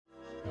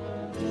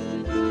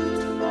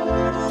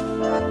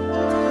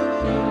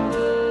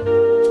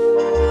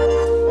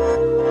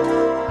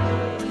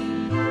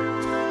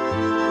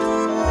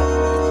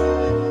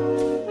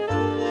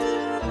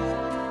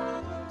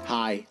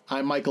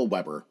Michael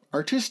Weber,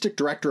 Artistic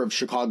Director of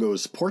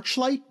Chicago's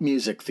Porchlight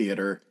Music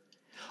Theater.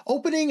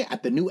 Opening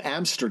at the New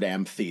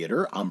Amsterdam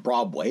Theater on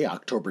Broadway,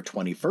 October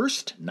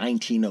 21st,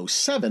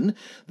 1907,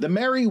 The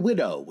Merry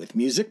Widow, with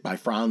music by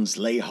Franz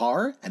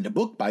Lehar and a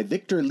book by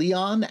Victor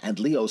Leon and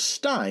Leo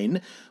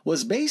Stein,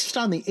 was based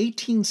on the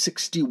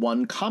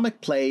 1861 comic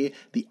play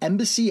The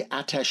Embassy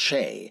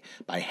Attaché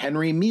by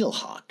Henry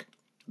Mielhock.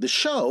 The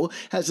show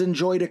has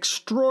enjoyed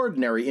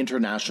extraordinary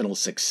international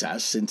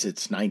success since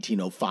its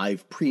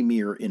 1905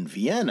 premiere in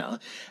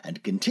Vienna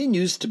and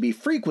continues to be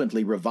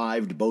frequently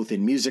revived both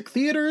in music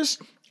theaters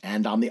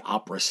and on the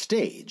opera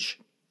stage.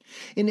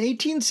 In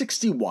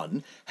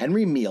 1861,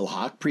 Henry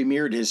Mielhock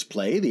premiered his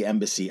play, The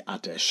Embassy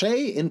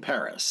Attaché, in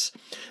Paris.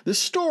 The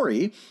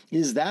story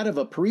is that of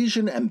a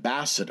Parisian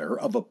ambassador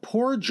of a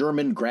poor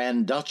German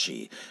Grand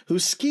Duchy who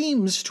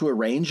schemes to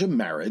arrange a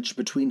marriage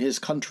between his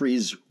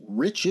country's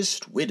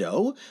richest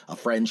widow, a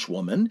French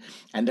woman,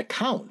 and a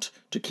count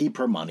to keep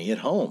her money at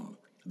home,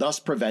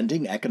 thus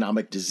preventing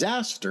economic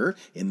disaster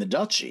in the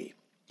duchy.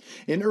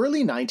 In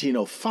early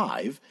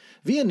 1905,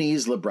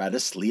 Viennese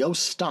librettist Leo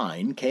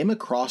Stein came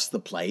across the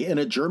play in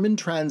a German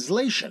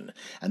translation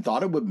and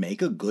thought it would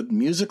make a good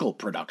musical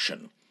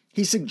production.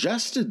 He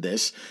suggested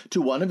this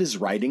to one of his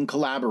writing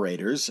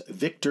collaborators,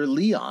 Victor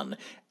Leon,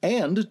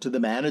 and to the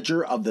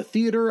manager of the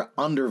Theater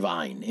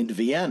Anderwein in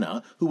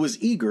Vienna, who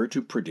was eager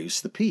to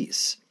produce the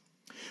piece.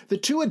 The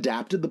two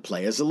adapted the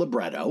play as a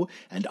libretto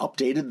and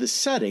updated the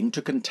setting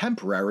to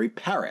contemporary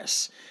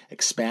Paris,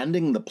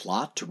 expanding the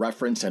plot to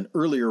reference an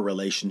earlier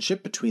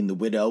relationship between the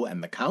widow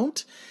and the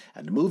count,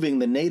 and moving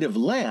the native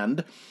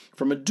land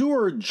from a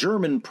dour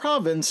German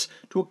province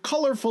to a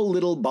colorful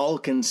little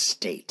Balkan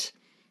state.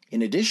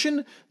 In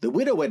addition, the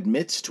widow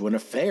admits to an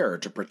affair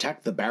to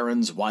protect the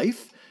baron's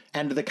wife,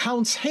 and the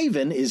count's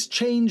haven is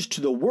changed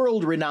to the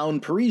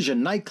world-renowned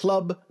Parisian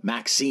nightclub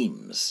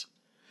Maxime's.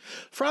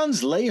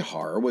 Franz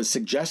Lehar was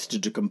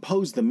suggested to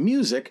compose the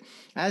music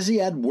as he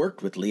had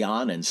worked with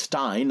Leon and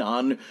Stein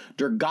on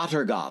Der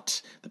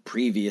Göttergott the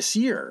previous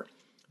year.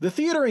 The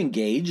theater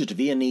engaged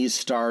Viennese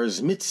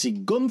stars Mitzi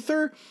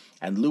Gunther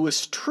and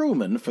Louis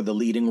Truman for the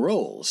leading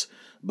roles.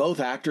 Both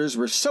actors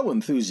were so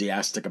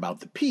enthusiastic about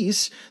the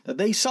piece that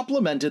they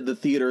supplemented the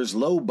theater's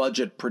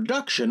low-budget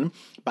production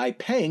by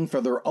paying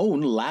for their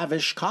own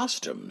lavish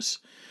costumes.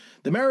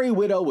 The Merry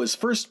Widow was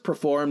first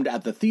performed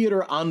at the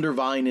Theater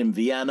Anderwein in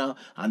Vienna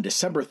on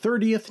December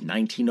 30th,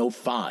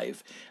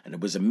 1905, and it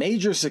was a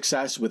major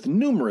success with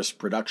numerous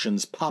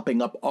productions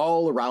popping up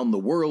all around the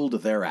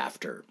world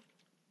thereafter.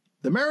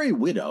 The Merry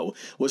Widow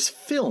was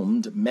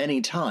filmed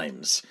many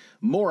times.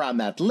 More on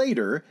that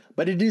later,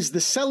 but it is the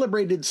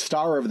celebrated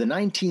star of the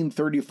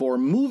 1934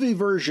 movie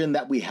version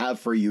that we have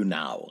for you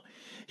now.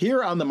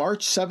 Here on the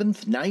March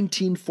 7th,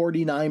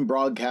 1949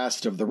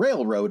 broadcast of the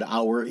Railroad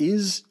Hour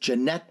is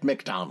Jeanette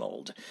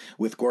MacDonald,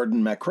 with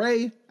Gordon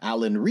MacRae,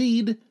 Alan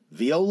Reed,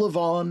 Viola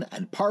Vaughn,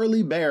 and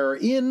Parley Bear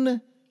in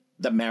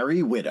The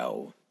Merry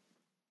Widow.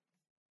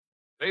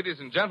 Ladies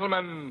and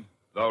gentlemen,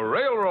 the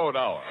Railroad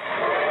Hour.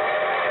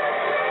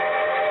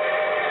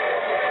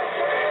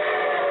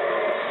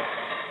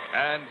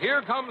 And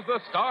here comes the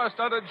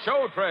star-studded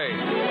show train.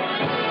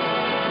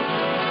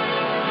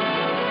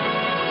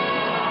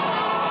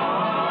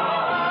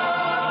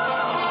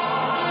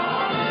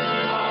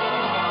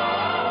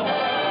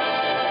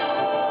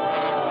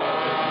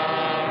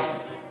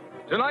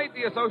 Tonight,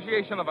 the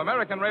Association of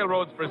American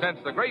Railroads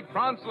presents the great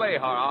Franz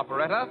Lehar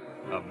operetta,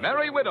 The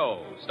Merry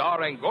Widow,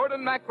 starring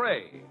Gordon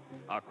MacRae.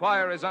 Our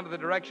choir is under the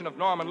direction of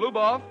Norman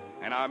Luboff,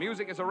 and our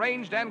music is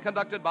arranged and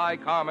conducted by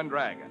Carmen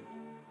Dragon.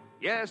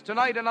 Yes,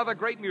 tonight another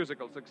great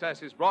musical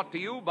success is brought to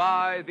you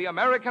by the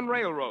American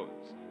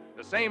Railroads.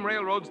 The same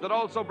railroads that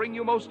also bring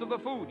you most of the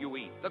food you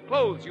eat, the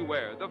clothes you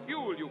wear, the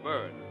fuel you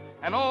burn,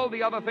 and all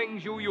the other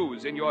things you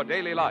use in your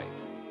daily life.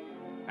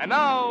 And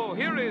now,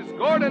 here is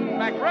Gordon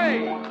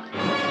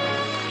MacRae.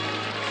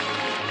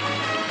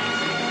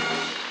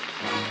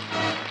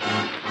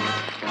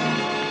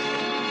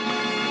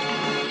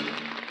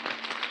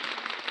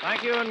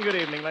 Thank you and good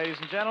evening, ladies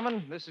and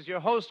gentlemen. This is your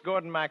host,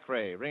 Gordon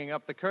MacRae, ringing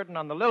up the curtain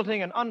on the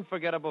lilting and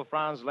unforgettable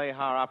Franz Lehar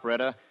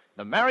operetta,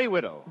 The Merry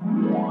Widow.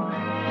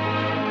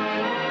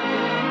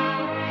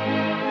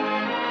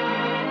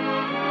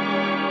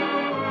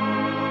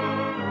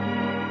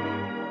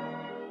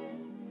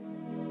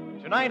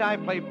 Tonight I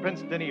play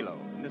Prince Danilo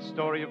in this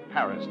story of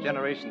Paris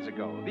generations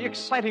ago, the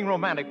exciting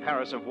romantic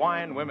Paris of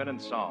wine, women,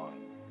 and song.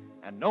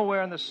 And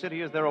nowhere in the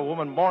city is there a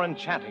woman more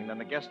enchanting than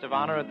the guest of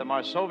honor at the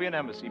Marsovian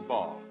Embassy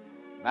Ball,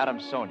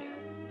 Madame Sonia,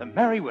 the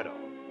Merry Widow,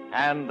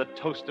 and the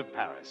toast of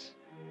Paris.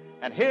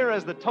 And here,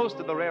 as the toast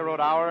of the Railroad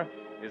Hour,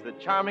 is the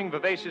charming,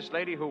 vivacious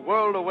lady who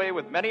whirled away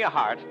with many a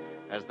heart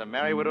as the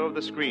Merry Widow of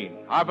the screen,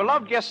 our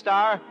beloved guest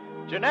star,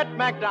 Jeanette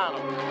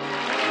MacDonald.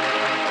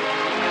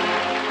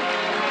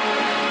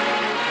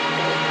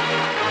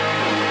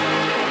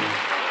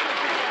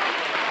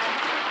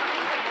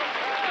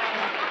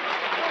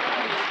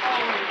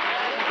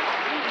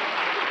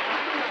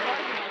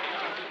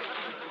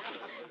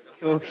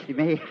 Oh,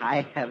 may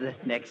I have the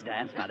next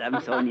dance, Madame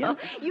Sonia?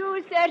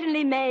 You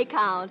certainly may,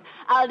 Count.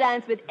 I'll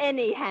dance with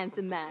any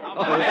handsome man.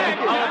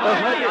 Thank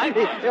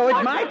you. Oh,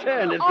 it's my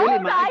turn. It's really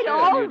my turn.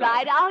 All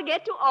right. I'll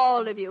get to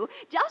all of you.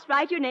 Just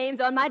write your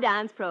names on my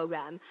dance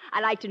program.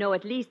 I like to know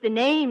at least the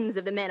names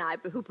of the men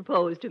who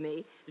proposed to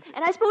me.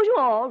 And I suppose you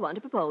all want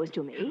to propose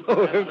to me.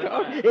 Oh, of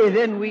course.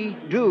 Then we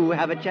do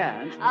have a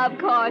chance. Of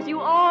course,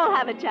 you all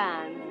have a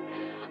chance.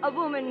 A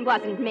woman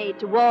wasn't made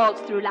to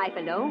waltz through life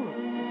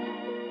alone.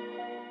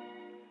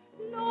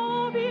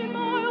 Love in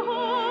my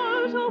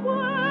heart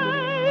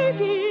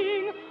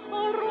awaking,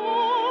 a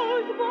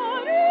rose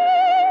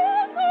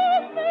budding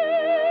of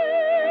May,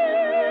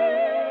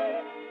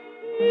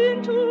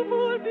 into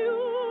full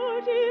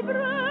beauty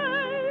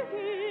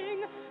breaking,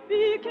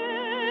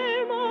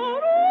 became a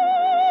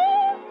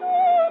rose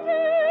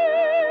today.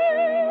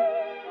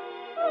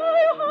 I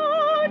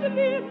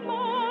hardly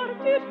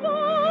marked it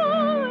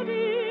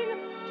budding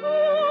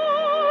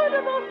toward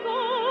the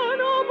sun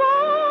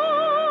above.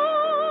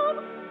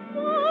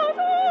 But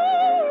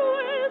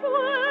always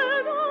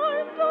when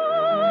I'm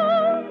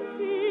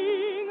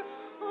dancing,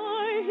 I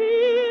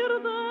hear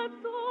that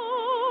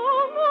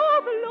song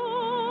of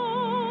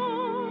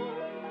love.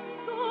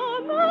 The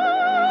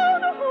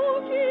man who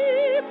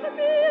keeps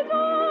me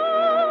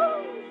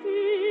dancing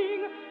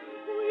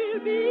will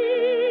be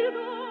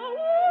the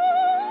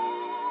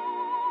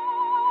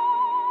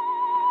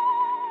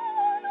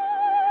one I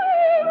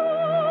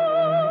love.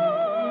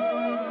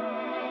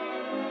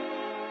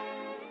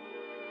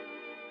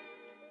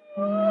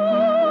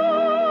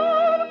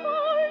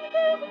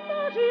 There's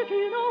magic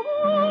in a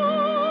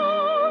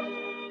waltz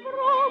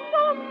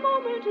from the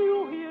moment you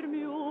hear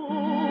music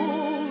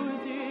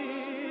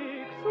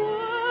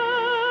swell.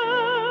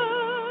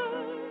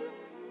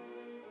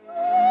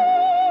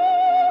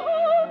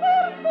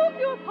 Overlook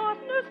your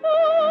partner's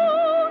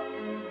fault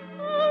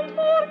and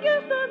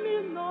forget them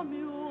in the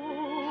music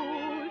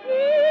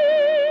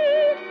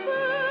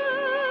spell.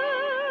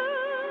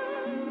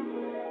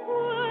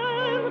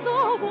 When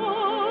the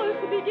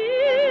waltz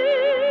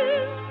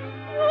begins,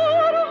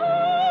 your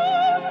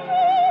heart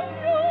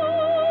to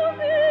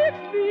music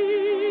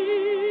speaks.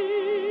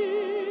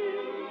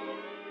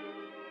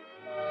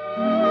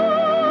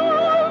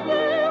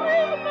 There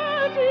is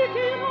magic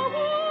in a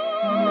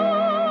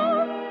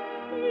waltz.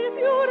 If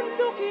you're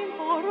looking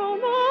for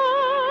romance,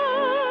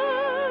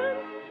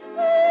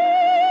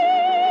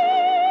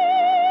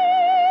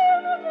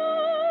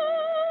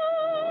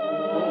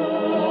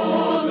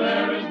 Oh,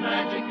 there is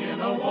magic in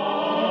a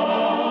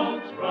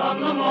waltz from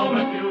the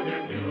moment you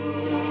hear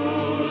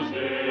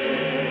music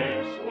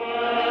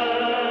swell.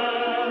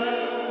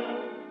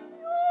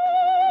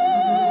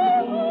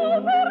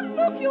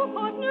 overlook your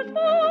partner's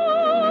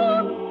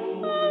fault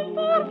and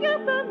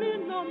forget them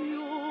in the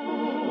music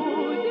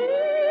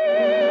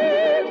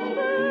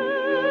spell.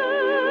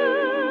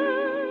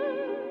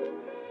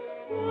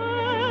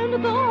 When the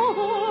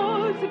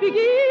waltz begins,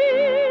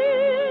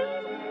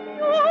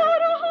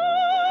 your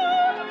heart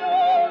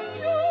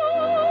to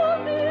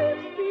music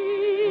speaks.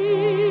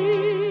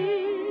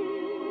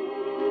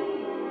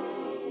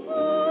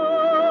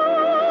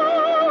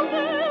 Oh,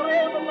 there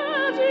is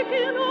magic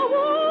in a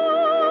waltz.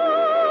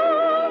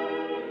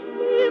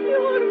 If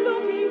you're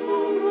looking for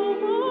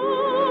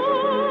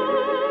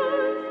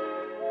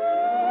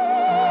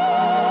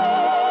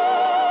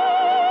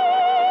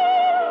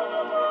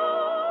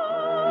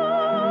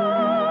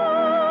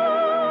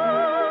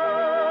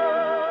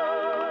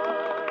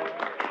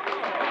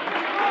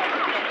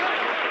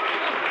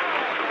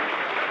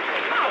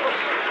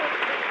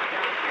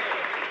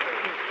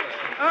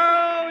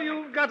Oh,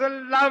 you've got a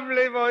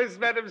lovely voice,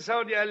 Madame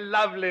Sonia, a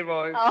lovely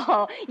voice.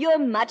 Oh, you're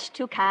much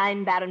too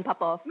kind, Baron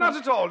Popov. Not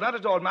at all, not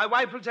at all. My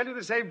wife will tell you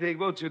the same thing,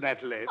 won't you,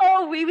 Natalie?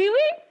 Oh, oui, oui,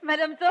 oui,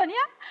 Madame Sonia.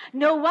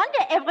 No wonder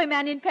every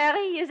man in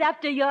Paris is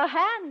after your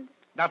hand.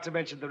 Not to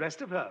mention the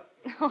rest of her.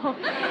 Oh,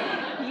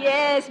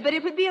 yes, but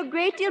it would be a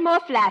great deal more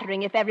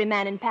flattering if every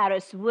man in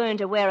Paris weren't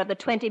aware of the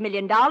 $20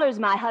 million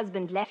my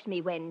husband left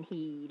me when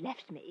he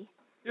left me.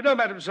 You know,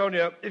 Madame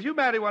Sonia, if you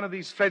marry one of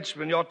these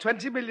Frenchmen, your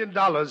 $20 million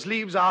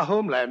leaves our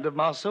homeland of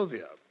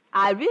Marsovia.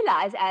 I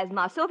realize, as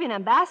Marsovian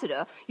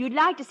ambassador, you'd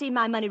like to see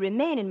my money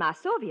remain in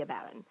Marsovia,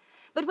 Baron.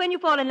 But when you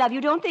fall in love,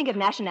 you don't think of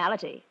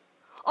nationality.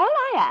 All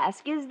I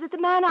ask is that the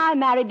man I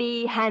marry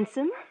be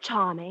handsome,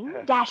 charming,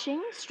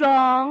 dashing,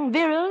 strong,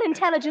 virile,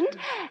 intelligent,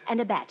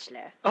 and a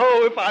bachelor.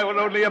 Oh, if I were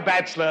only a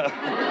bachelor.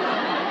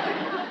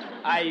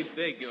 I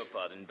beg your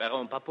pardon,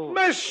 Baron Papot.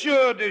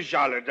 Monsieur de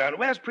Jalendin,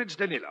 where's Prince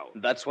Danilo?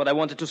 That's what I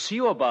wanted to see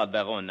you about,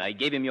 Baron. I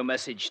gave him your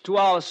message 2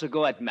 hours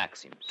ago at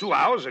Maxim's. 2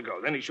 hours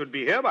ago. Then he should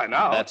be here by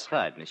now. That's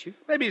right, monsieur.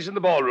 Maybe he's in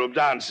the ballroom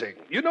dancing.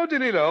 You know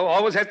Danilo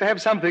always has to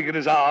have something in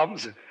his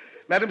arms.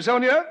 Madame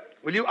Sonia,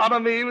 will you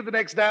honor me with the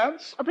next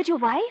dance? Oh, but your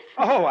wife?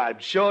 Oh, I'm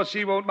sure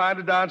she won't mind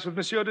a dance with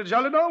Monsieur de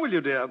Jalendin, will you,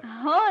 dear?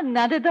 Oh,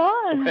 not at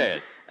all. Well,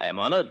 I am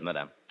honored,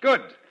 madame.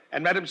 Good.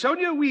 And, Madame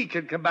Sonia, we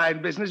can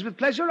combine business with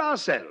pleasure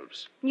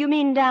ourselves. You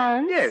mean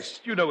dance? Yes,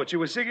 you know what you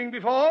were singing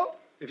before?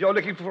 If you're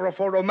looking for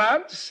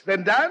romance,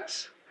 then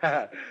dance.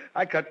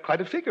 I cut quite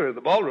a figure in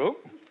the ballroom.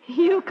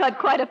 You cut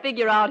quite a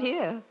figure out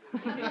here.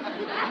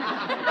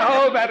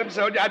 Oh, Madame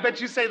Sonia, I bet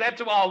you say that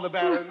to all the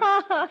barons.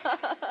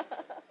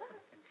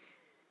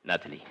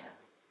 Natalie,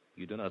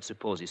 you do not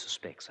suppose he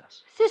suspects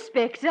us?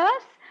 Suspects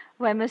us?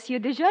 Why, Monsieur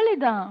de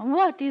Jolidan,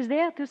 what is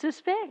there to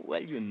suspect?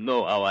 Well, you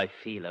know how I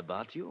feel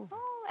about you.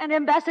 Oh, an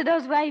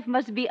ambassador's wife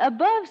must be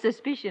above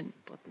suspicion.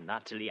 But,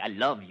 Natalie, I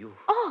love you.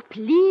 Oh,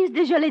 please,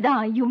 de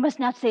Jolidan, you must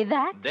not say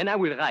that. Then I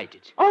will write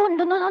it. Oh,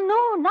 no,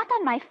 not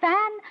on my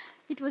fan.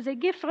 It was a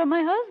gift from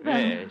my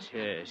husband.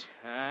 Yes.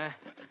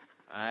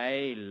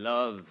 I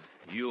love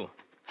you.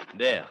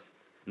 There.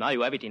 Now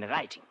you have it in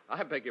writing.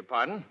 I beg your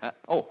pardon. I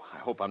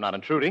hope I'm not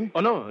intruding. Oh,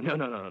 no,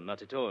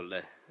 not at all.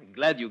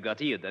 Glad you got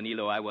here,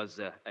 Danilo. I was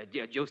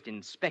just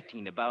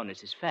inspecting the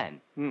Baroness's fan.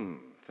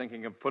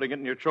 Thinking of putting it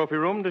in your trophy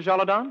room, de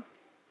Jolidan?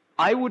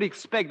 I would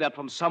expect that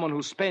from someone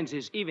who spends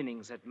his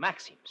evenings at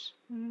Maxim's.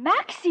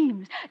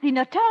 Maxim's, the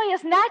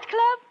notorious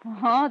nightclub?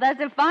 Oh,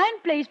 that's a fine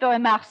place for a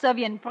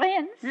Marsovian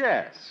prince.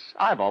 Yes,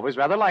 I've always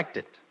rather liked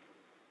it.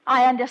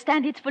 I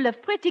understand it's full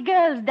of pretty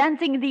girls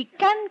dancing the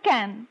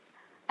can-can.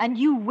 And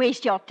you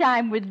waste your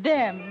time with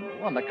them.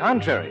 On the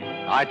contrary,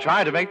 I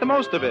try to make the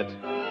most of it.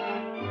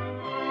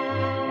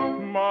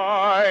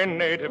 My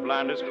native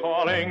land is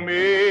calling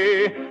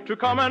me to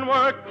come and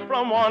work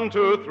from 1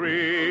 to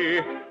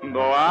 3.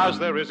 Though as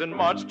there isn't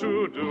much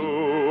to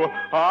do,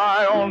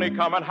 I only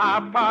come at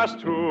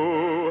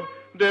 2:30.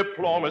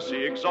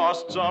 Diplomacy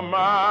exhausts a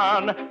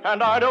man,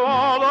 and I do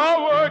all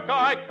the work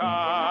I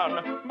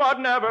can, but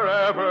never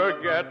ever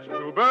get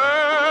to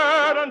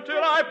bed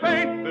until I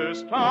paint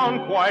this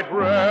town quite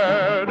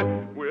red.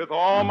 With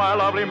all my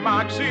lovely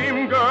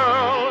Maxim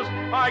girls,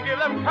 I give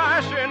them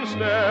cash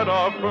instead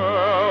of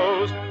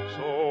pearls.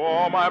 So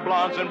all my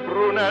blondes and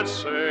brunettes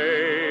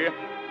say,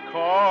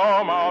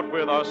 come out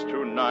with us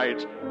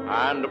tonight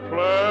and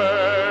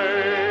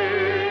play.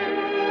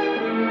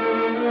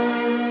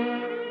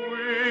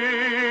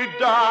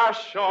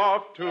 Dash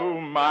off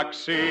to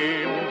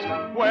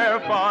Maxim's, where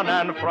fun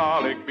and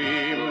frolic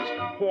beams,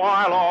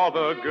 while all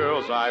the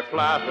girls I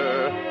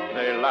flatter,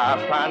 they laugh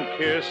and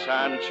kiss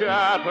and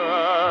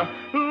chatter.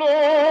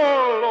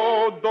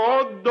 Lo,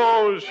 do,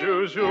 do,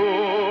 zhu,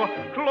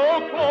 zhu,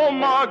 clo, clo,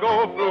 ma,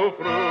 go, fru,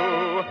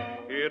 fru.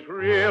 It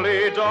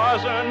really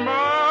doesn't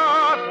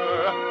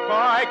matter,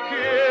 I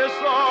kiss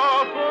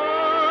the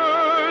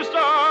first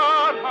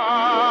at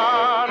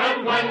hand.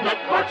 And when the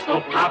corks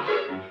go pop,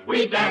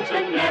 we dance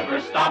and never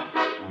stop.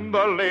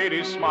 The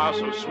ladies smile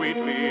so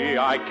sweetly,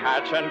 I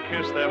catch and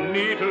kiss them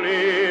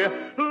neatly.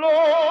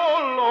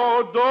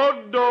 Lo, do,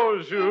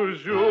 do, zhu,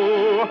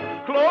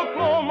 zhu, clo,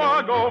 clo,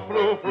 ma, go,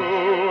 fru,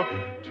 fru,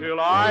 till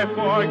I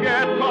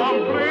forget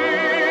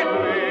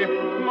completely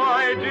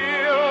my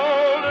dear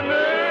old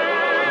native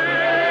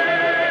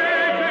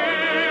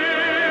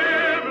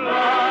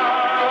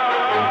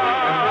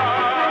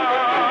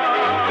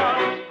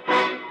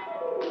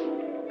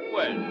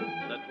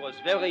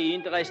Very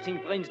interesting,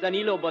 Prince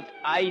Danilo, but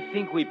I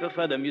think we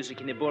prefer the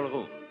music in the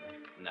ballroom.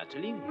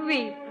 Natalie?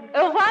 Oui.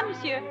 Au revoir,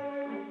 monsieur.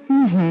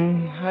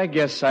 I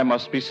guess I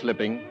must be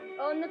slipping.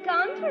 On the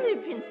contrary,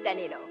 Prince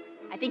Danilo.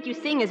 I think you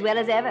sing as well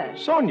as ever.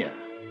 Sonia.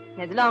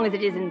 As long as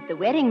it isn't the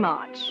wedding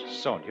march.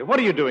 Sonia, what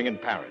are you doing in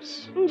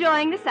Paris?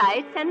 Enjoying the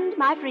sights and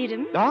my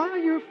freedom. Ah,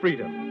 your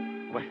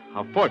freedom. Well,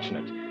 how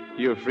fortunate.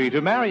 You're free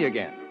to marry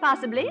again.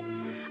 Possibly.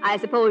 I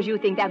suppose you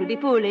think that would be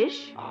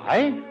foolish.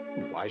 I?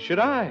 Why should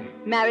I?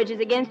 Marriage is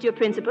against your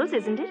principles,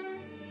 isn't it?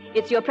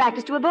 It's your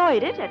practice to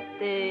avoid it at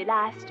the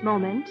last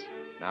moment.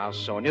 Now,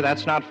 Sonia,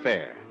 that's not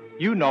fair.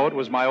 You know it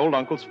was my old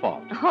uncle's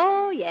fault.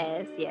 Oh,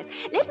 yes.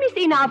 Let me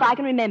see now if I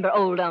can remember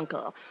old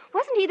uncle.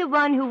 Wasn't he the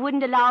one who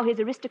wouldn't allow his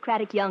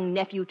aristocratic young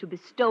nephew to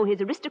bestow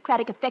his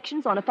aristocratic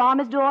affections on a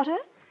farmer's daughter?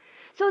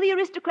 So the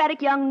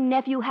aristocratic young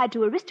nephew had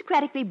to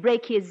aristocratically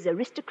break his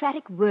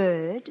aristocratic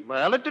word?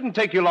 Well, it didn't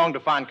take you long to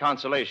find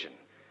consolation.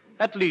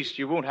 At least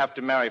you won't have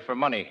to marry for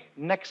money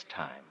next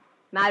time.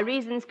 My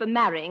reasons for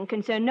marrying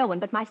concern no one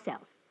but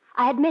myself.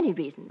 I had many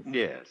reasons.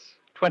 Yes,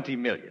 20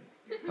 million.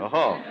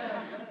 Oh,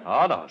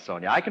 no,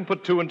 Sonia, I can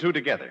put 2 and 2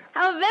 together.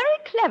 How very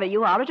clever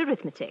you are at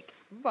arithmetic.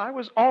 I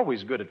was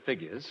always good at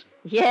figures.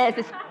 Yes,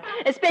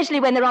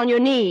 especially when they're on your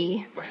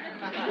knee.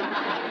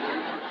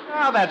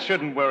 Now, that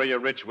shouldn't worry a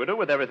rich widow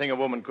with everything a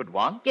woman could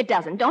want. It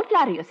doesn't. Don't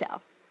flatter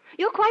yourself.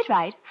 You're quite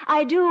right.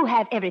 I do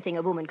have everything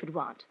a woman could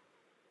want.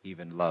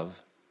 Even love?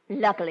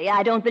 Luckily,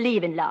 I don't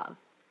believe in love.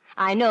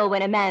 I know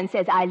when a man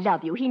says, I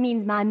love you, he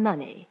means my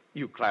money.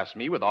 You class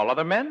me with all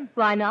other men?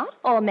 Why not?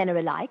 All men are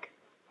alike.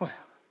 Well,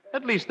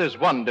 at least there's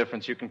one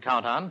difference you can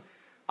count on.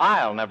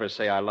 I'll never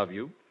say I love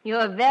you.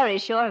 You're very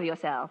sure of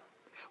yourself.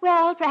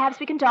 Well, perhaps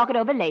we can talk it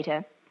over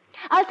later.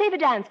 I'll save a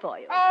dance for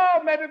you. Oh,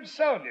 Madame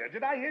Sonia,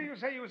 did I hear you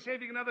say you were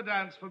saving another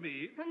dance for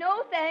me?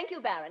 No, thank you,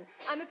 Baron.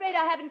 I'm afraid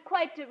I haven't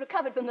quite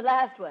recovered from the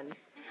last one.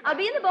 I'll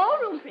be in the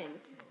ballroom, Prince.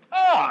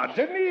 Ah,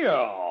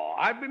 Danilo,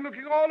 I've been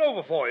looking all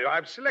over for you.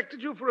 I've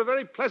selected you for a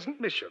very pleasant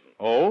mission.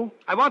 Oh?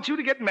 I want you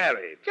to get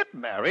married. Get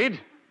married?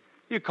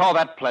 You call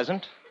that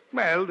pleasant?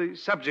 Well, the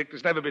subject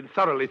has never been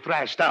thoroughly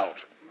thrashed out.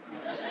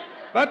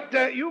 But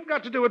you've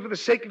got to do it for the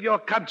sake of your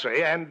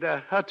country and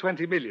her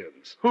 20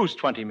 millions. Who's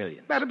 20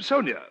 million? Madame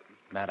Sonia.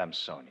 Madame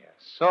Sonia.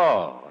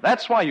 So,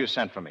 that's why you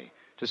sent for me,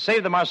 to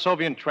save the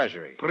Marsovian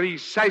treasury.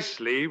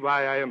 Precisely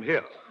why I am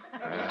here.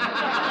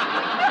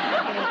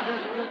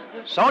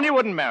 Sonia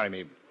wouldn't marry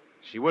me.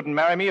 She wouldn't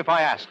marry me if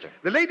I asked her.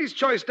 The ladies'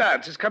 choice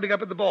dance is coming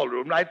up in the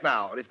ballroom right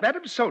now. And if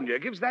Madame Sonia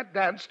gives that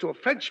dance to a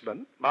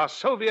Frenchman,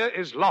 Marsovia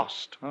is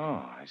lost.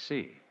 Oh, I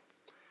see.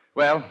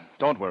 Well,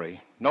 don't worry.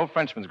 No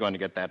Frenchman's going to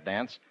get that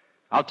dance.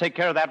 I'll take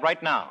care of that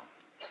right now.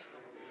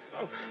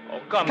 Oh,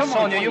 come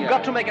Sonia, you've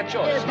got to make a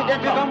choice. No,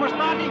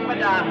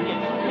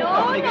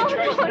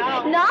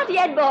 not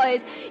yet, boys.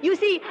 You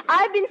see,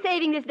 I've been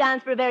saving this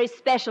dance for a very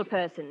special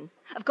person.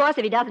 Of course,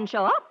 if he doesn't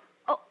show up,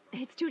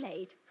 it's too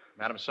late.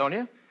 Madame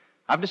Sonia,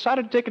 I've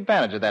decided to take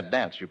advantage of that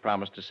dance you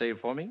promised to save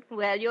for me.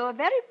 Well, you're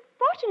very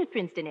fortunate,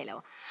 Prince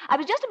Danilo. I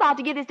was just about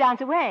to give this dance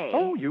away.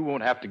 Oh, you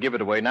won't have to give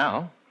it away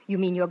now. You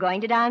mean you're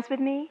going to dance with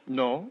me?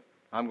 No,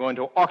 I'm going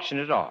to auction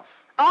it off.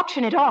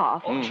 Auction it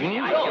off?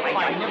 Mm-hmm.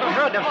 I never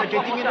heard of such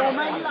a thing in all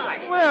my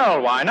life.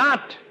 Well, why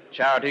not?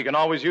 Charity can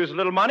always use a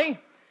little money.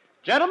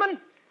 Gentlemen,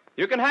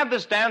 you can have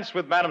this dance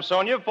with Madame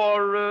Sonia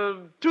for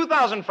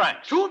 2,000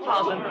 francs.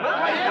 2,000?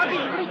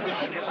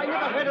 I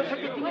never heard of such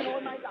a thing in all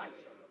my life.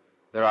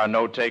 There are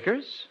no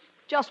takers.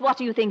 Just what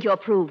do you think you're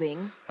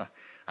proving?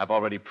 I've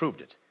already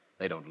proved it.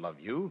 They don't love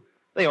you.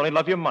 They only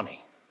love your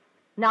money.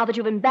 Now that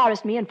you've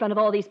embarrassed me in front of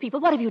all these people,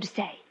 what have you to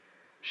say?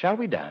 Shall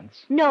we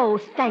dance? No,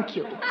 thank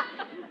you.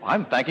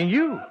 I'm thanking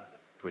you.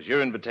 It was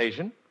your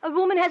invitation. A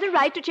woman has a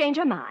right to change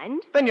her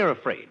mind. Then you're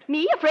afraid.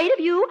 Me, afraid of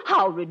you?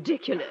 How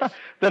ridiculous.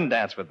 Then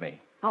dance with me.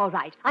 All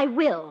right, I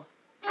will.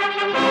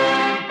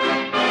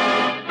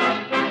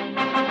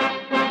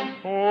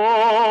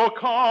 Oh,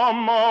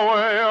 come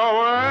away,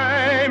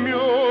 away,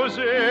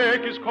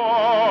 music is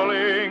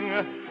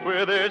calling,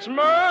 with its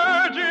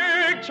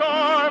magic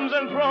charms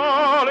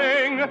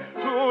enthralling.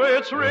 To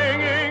its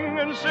ringing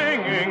and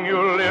singing,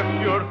 you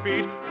lift your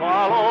feet,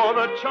 follow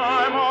the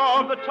chime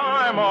of the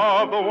time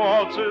of the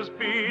waltz's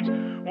beat.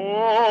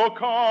 Oh,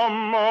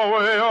 come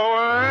away,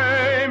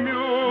 away,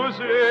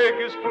 music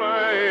is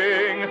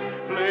playing,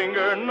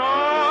 linger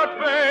not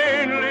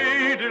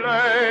vainly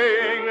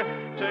delaying.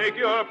 Take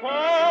your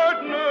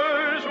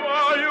partners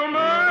while you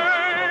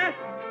may,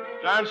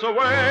 dance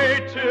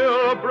away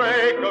till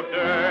break of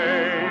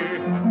day.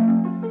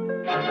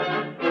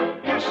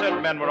 You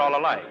said men were all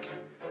alike.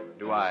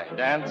 Do I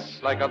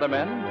dance like other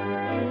men?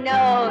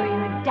 No,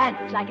 you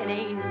dance like an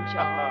angel.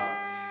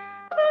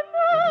 The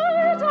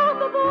night of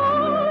the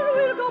ball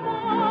will go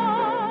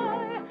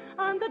by,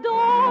 and the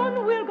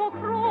dawn will go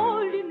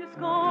crawling in the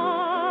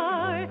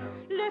sky.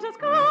 Let us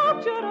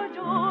capture our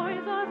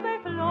joys as they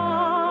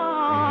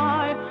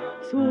fly.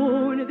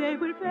 Soon they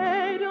will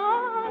fade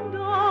and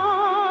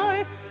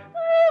die.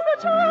 There's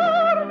a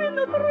charm in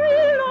the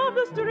thrill of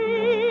the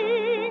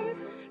strings,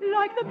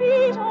 like the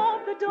beat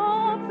of the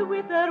doves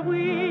with their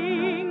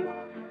wings.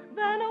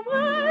 Then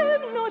away,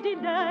 no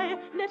delay,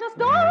 let us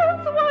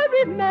dance while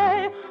we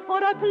may,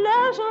 for our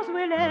pleasures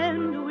will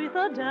end with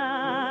a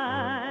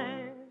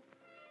day.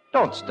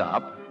 Don't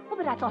stop. Oh,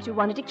 but I thought you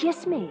wanted to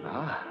kiss me.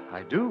 Ah,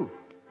 I do.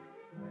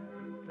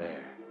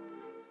 There.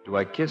 Do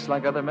I kiss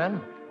like other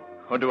men?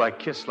 Or do I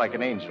kiss like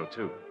an angel,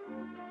 too?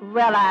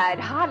 Well, I'd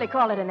hardly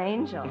call it an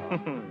angel.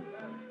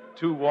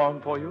 Too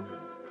warm for you?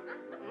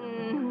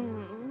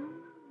 Mm-hmm.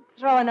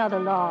 Throw another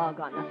log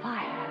on the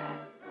fire.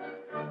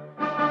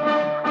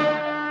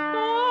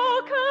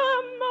 Oh,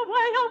 come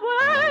away,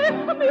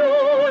 away,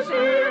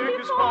 music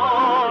is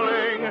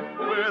calling,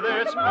 with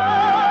its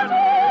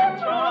magic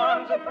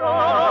charms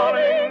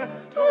enthralling.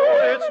 To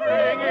its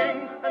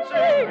ringing and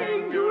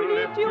singing, you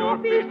lift your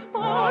feet,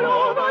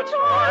 follow the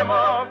chime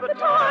of the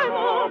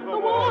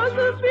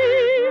waltz's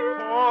beat.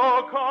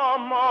 Oh,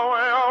 come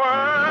away,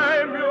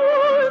 away,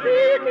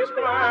 music is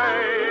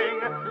playing,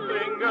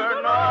 linger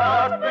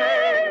not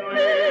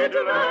vainly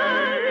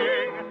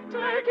delaying.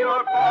 Take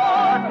your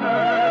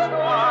partners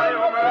while you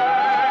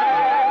may,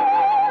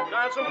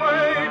 dance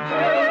away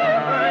till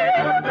break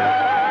of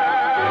day.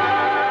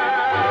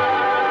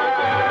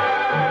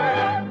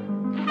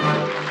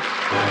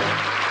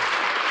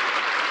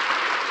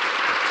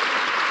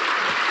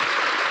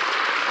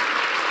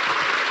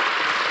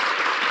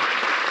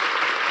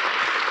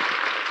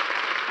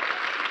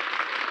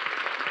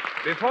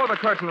 Before the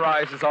curtain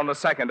rises on the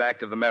second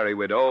act of The Merry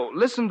Widow,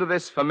 listen to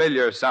this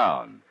familiar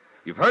sound.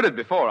 You've heard it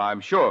before,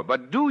 I'm sure,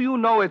 but do you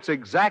know its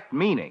exact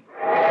meaning?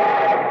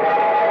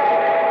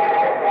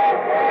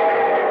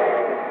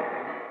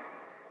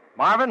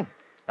 Marvin,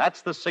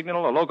 that's the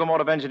signal a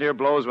locomotive engineer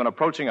blows when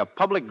approaching a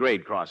public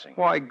grade crossing.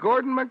 Why,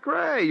 Gordon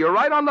McRae, you're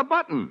right on the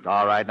button.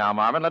 All right now,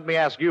 Marvin, let me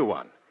ask you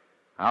one.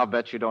 I'll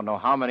bet you don't know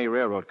how many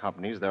railroad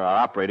companies there are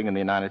operating in the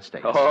United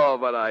States. Oh,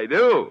 but I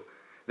do.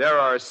 There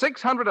are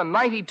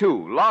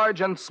 692,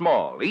 large and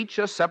small, each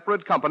a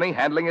separate company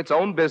handling its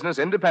own business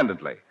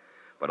independently.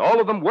 But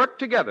all of them work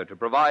together to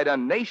provide a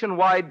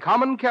nationwide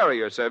common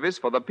carrier service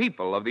for the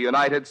people of the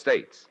United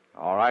States.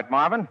 All right,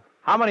 Marvin.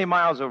 How many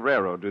miles of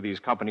railroad do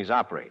these companies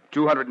operate?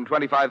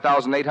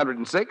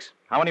 225,806.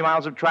 How many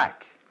miles of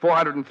track?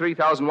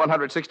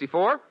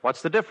 403,164.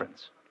 What's the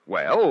difference?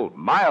 Well,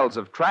 miles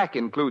of track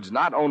includes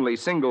not only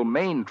single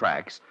main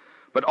tracks,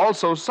 but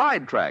also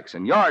side tracks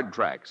and yard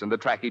tracks and the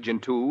trackage in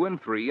 2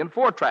 and 3 and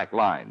 4 track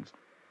lines.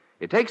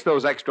 It takes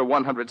those extra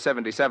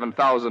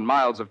 177,000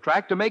 miles of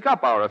track to make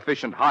up our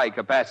efficient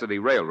high-capacity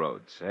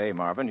railroads. Say,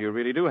 Marvin, you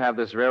really do have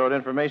this railroad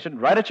information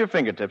right at your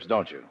fingertips,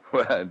 don't you?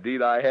 Well,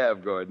 indeed I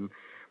have, Gordon.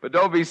 But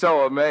don't be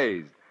so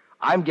amazed.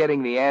 I'm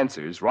getting the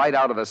answers right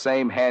out of the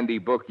same handy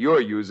book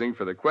you're using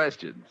for the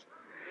questions.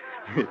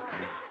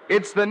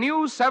 It's the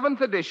new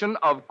 7th edition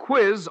of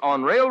Quiz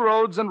on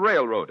Railroads and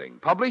Railroading,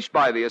 published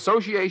by the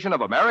Association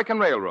of American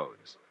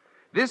Railroads.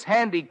 This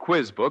handy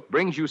quiz book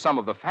brings you some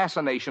of the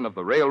fascination of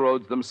the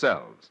railroads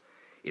themselves.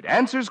 It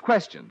answers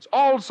questions,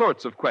 all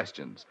sorts of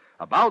questions,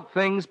 about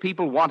things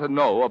people want to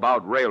know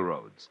about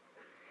railroads.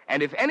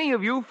 And if any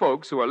of you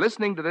folks who are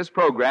listening to this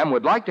program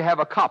would like to have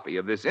a copy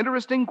of this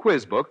interesting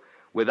quiz book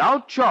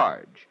without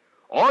charge,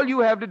 all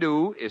you have to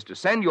do is to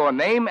send your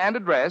name and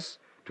address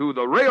to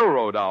the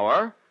Railroad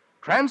Hour,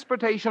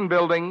 Transportation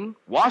Building,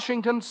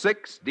 Washington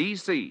 6,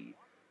 D.C.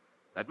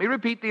 Let me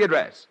repeat the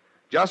address.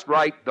 Just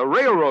write the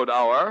Railroad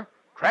Hour,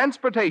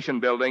 Transportation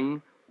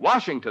Building,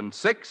 Washington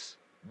 6,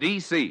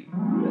 D.C.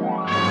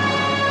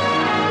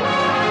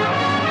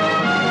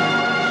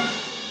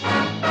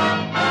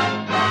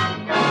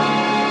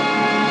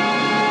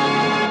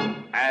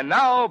 And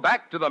now,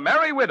 back to The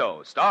Merry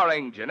Widow,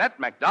 starring Jeanette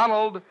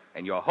MacDonald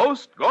and your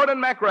host, Gordon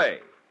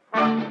MacRae.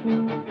 Down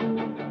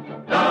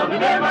to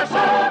near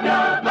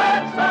Varsovia,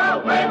 that's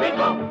the way we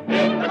go,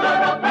 in the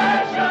good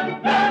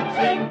old-fashioned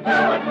dancing to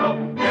and fro,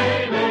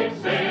 gaily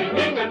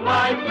singing and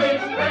lively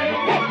swing,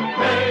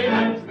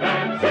 maidens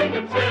dancing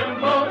and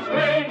cymbals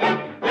ring,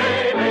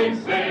 gaily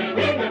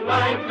singing and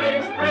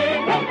lively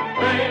swing,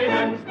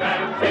 maidens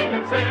dancing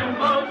and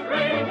cymbals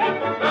ring,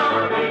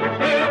 down in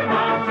near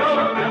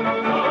Varsovia,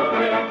 so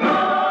we go.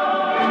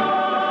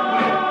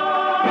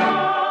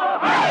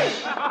 Hey!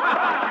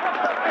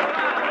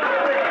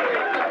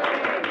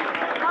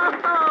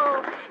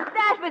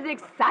 Was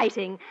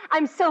exciting.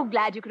 I'm so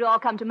glad you could all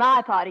come to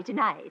my party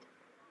tonight.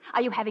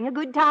 Are you having a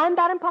good time,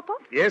 Baron Popov?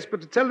 Yes,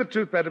 but to tell the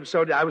truth, Madame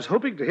Sonia, I was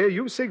hoping to hear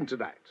you sing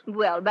tonight.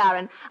 Well,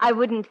 Baron, I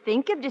wouldn't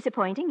think of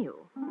disappointing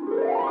you.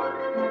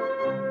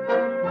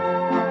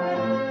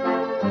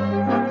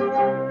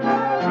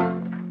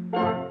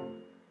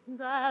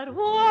 There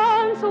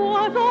once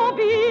was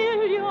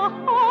Ophelia,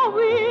 a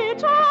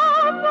witch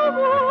of the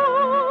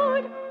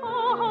wood.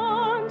 A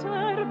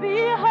hunter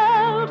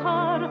beheld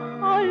her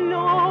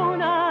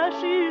alone as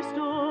she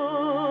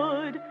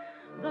stood.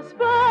 The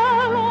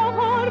spell of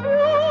her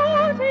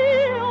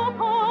beauty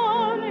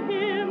upon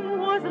him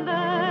was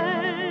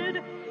laid.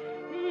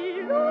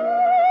 He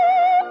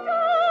looked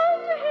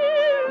and he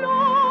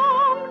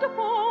longed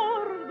for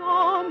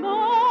the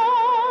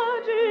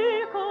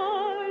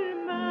magical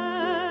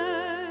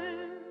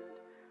maid.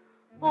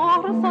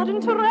 Or a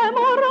sudden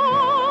tremor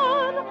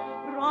ran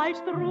right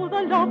through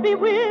the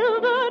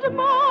love-bewildered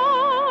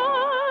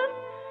man,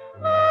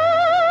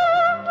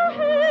 and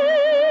he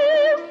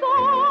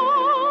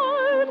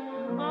sighed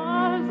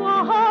as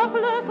a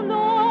hapless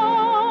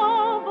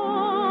lover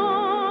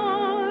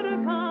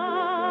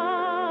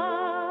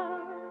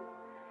can.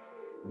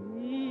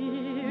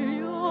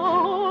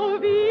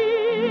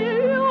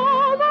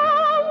 Illovia, the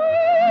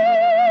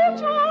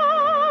witch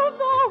of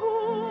the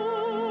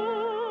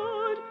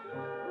wood,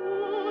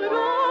 would I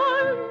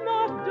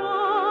not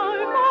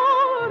die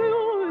for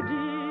you,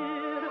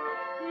 dear,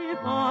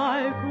 if I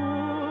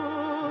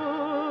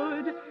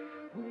could?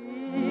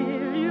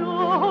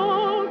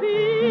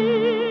 Illovia,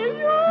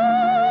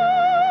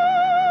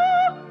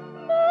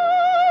 my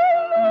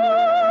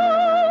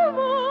love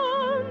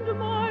and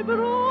my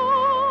bride,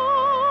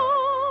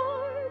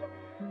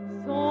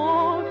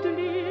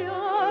 softly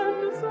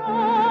and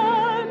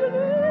sadly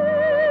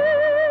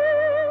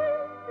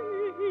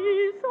he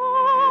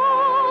sighed.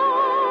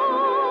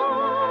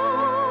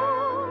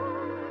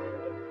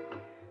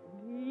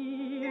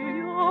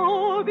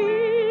 Illovia,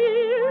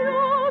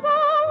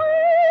 the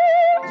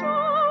witch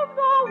of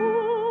the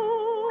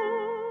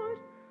wood,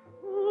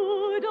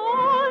 would I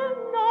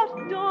not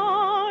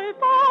die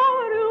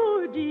for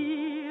you,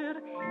 dear,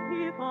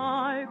 if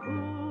I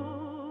could?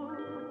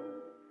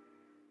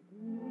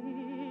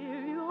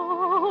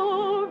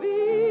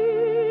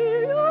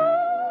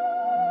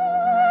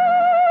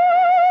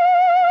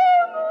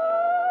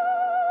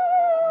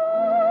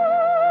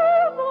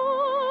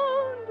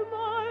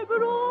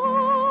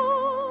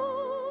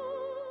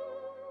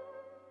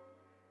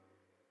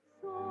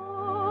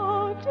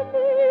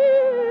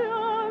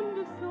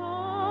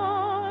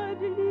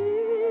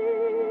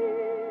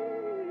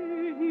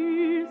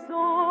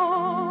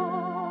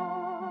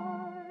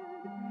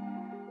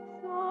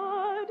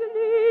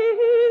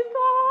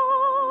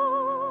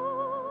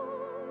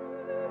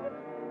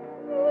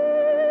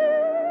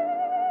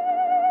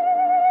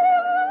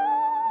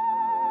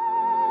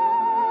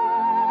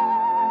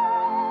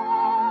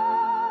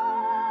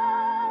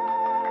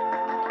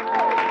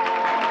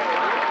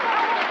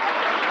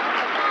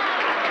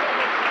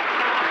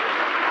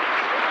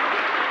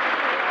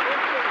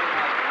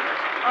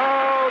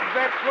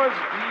 was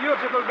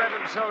beautiful,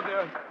 Madame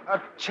Sonia.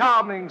 A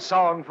charming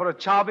song for a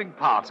charming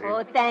party.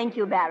 Oh, thank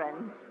you,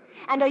 Baron.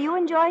 And are you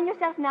enjoying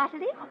yourself,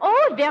 Natalie?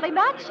 Oh, very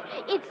much.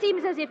 It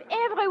seems as if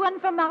everyone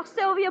from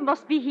Varsovia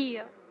must be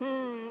here.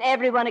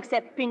 Everyone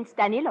except Prince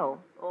Danilo.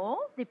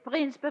 Oh, the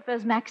prince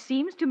prefers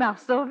Maxims to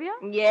Varsovia?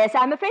 Yes,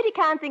 I'm afraid he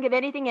can't think of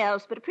anything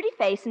else but a pretty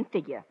face and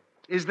figure.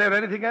 Is there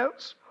anything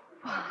else?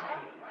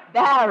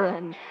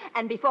 Baron.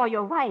 And before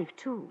your wife,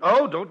 too.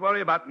 Oh, don't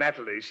worry about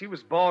Natalie. She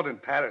was born in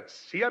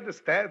Paris. She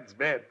understands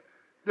men.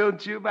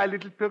 Don't you, my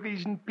little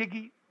Parisian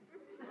piggy?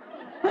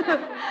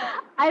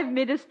 I've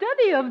made a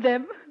study of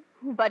them.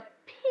 But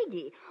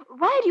Piggy,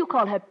 why do you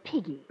call her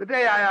Piggy? The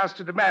day I asked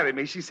her to marry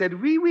me, she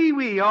said, "Wee, wee,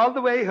 wee," all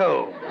the way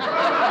home.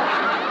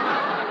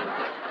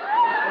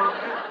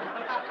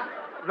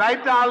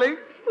 Right, darling?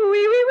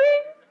 Wee, wee,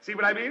 wee. See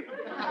what I mean?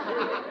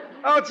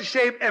 Oh, it's a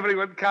shame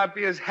everyone can't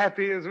be as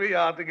happy as we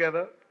are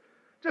together.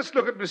 Just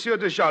look at Monsieur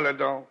de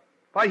Jolledon.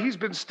 Why, he's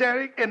been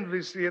staring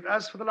enviously at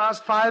us for the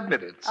last 5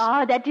 minutes.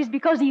 Ah, that is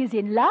because he is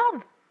in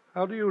love.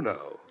 How do you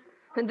know?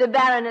 The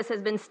Baroness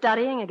has been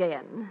studying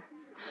again.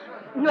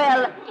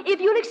 Well, if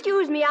you'll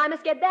excuse me, I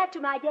must get back to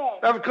my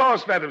desk. Of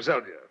course, Madame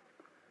Sonia.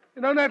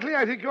 You know, Natalie,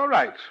 I think you're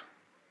right.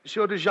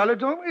 Monsieur de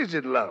Jolledon is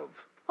in love.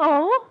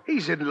 Oh?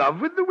 He's in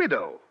love with the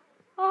widow.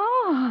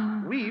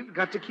 Oh. We've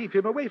got to keep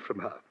him away from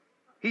her.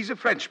 He's a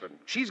Frenchman.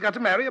 She's got to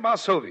marry a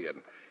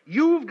Marsovian.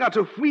 You've got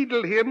to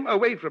wheedle him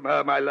away from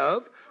her, my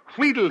love.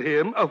 Wheedle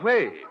him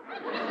away.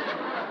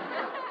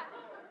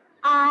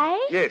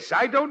 I? Yes,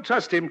 I don't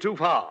trust him too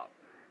far.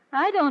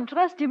 I don't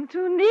trust him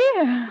too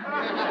near.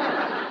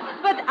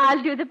 But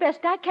I'll do the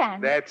best I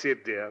can. That's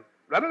it, dear.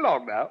 Run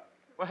along now.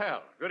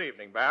 Well, good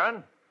evening,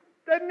 Baron.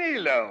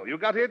 Danilo, you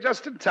got here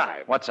just in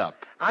time. What's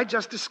up? I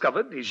just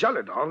discovered the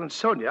Jolledon and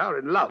Sonia are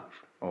in love.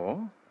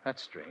 Oh,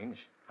 that's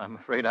strange. I'm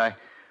afraid I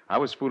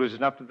was foolish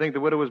enough to think the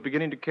widow was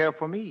beginning to care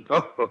for me.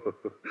 Oh, when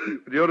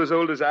you're as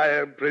old as I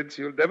am, Prince,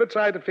 you'll never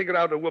try to figure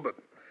out a woman.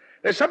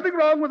 There's something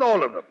wrong with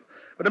all of them.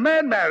 When a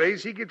man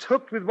marries, he gets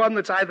hooked with one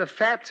that's either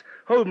fat,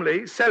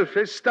 homely,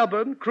 selfish,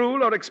 stubborn,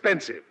 cruel, or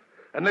expensive.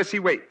 Unless he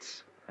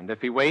waits. And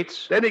if he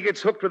waits? Then he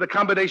gets hooked with a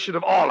combination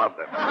of all of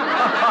them.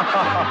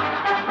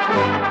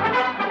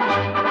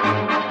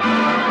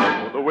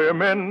 Oh, the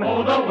women.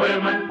 Oh, the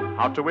women.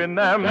 How to win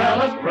them? Let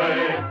us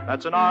pray.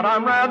 That's an art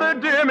I'm rather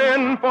dim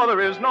in, for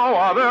there is no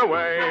other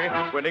way.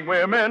 Winning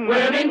women.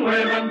 Winning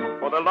women.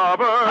 For the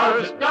lovers.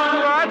 How's it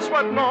done? That's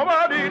what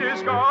nobody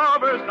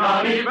discovers,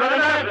 not even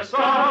an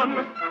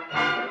Edison.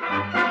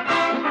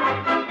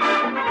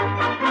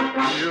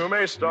 You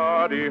may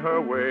study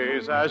her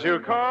ways as you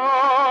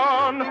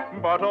can,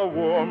 but a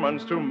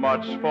woman's too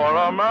much for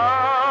a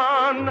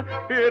man.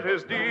 It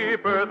is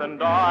deeper than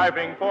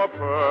diving for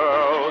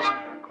pearls.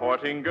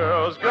 Courting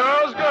girls,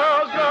 girls,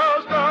 girls,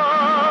 girls,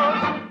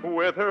 girls.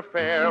 With her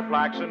fair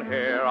flaxen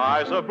hair,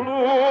 eyes of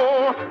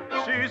blue,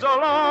 she's a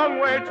long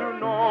way to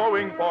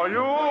knowing for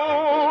you.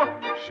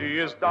 She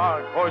is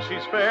dark or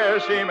she's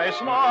fair, she may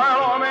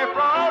smile or may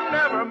frown.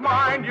 Never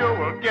mind, you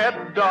will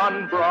get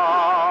done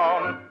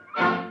brown.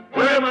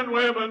 Women,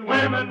 women,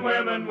 women,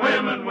 women,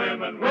 women,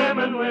 women,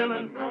 women,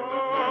 women.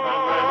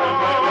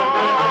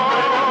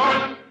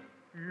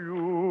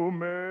 You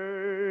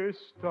may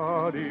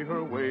study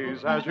her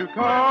ways as you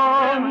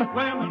can,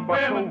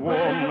 but a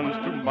woman's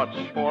too much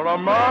for a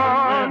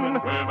man.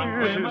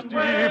 It is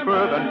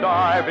deeper than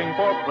diving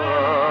for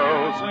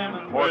pearls.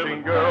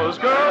 Courting girls,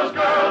 girls,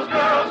 girls,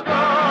 girls,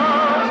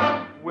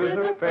 girls. With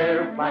her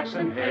fair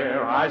flaxen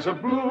hair, eyes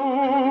of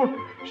blue,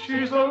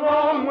 she's a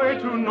long way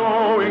to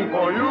knowing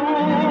for you.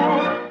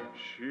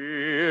 She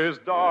is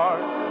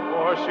dark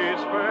or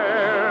she's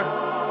fair.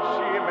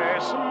 She may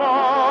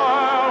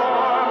smile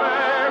or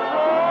may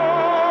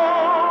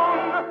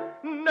frown.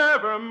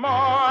 Never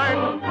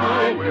mind,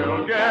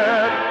 we'll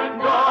get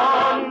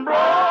done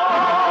brown.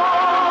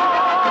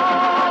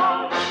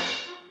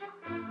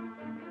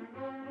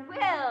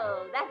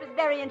 Well, that was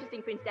very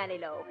interesting, Prince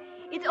Danilo.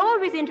 It's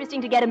always interesting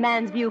to get a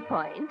man's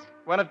viewpoint.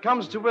 When it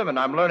comes to women,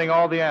 I'm learning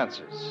all the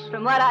answers.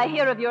 From what I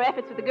hear of your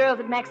efforts with the girls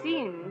at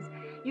Maxine's,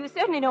 you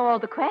certainly know all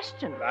the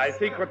questions. I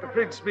think what the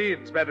prince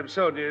means, Madame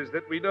Sonia, is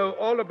that we know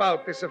all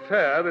about this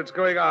affair that's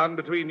going on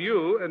between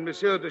you and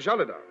Monsieur de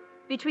Jolledon.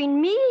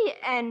 Between me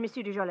and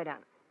Monsieur de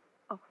Jolledon.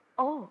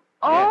 Oh.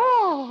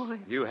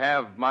 You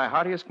have my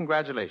heartiest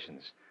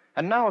congratulations.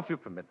 And now, if you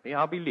permit me,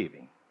 I'll be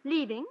leaving.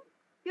 Leaving?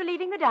 You're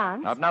leaving the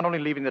dance? I'm not only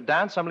leaving the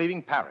dance, I'm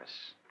leaving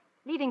Paris.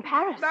 Leaving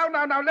Paris? Now,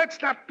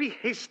 let's not be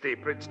hasty,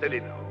 Prince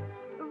Danilo.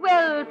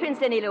 Well, Prince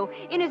Danilo,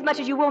 inasmuch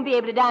as you won't be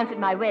able to dance at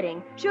my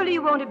wedding, surely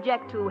you won't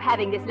object to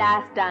having this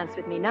last dance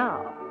with me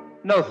now.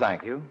 No,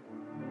 thank you.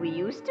 We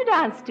used to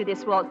dance to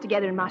this waltz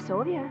together in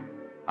Varsovia.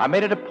 I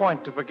made it a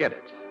point to forget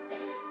it.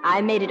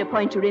 I made it a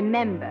point to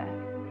remember.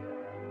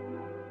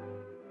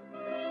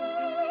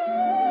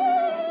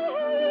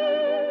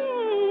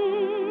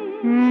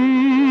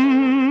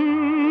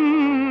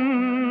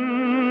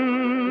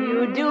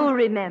 You do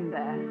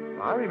remember.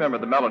 I remember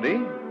the melody.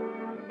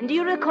 And do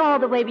you recall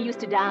the way we used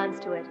to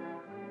dance to it?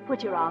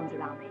 Put your arms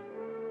around me.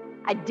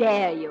 I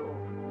dare you.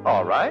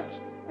 All right.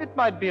 It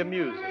might be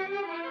amusing.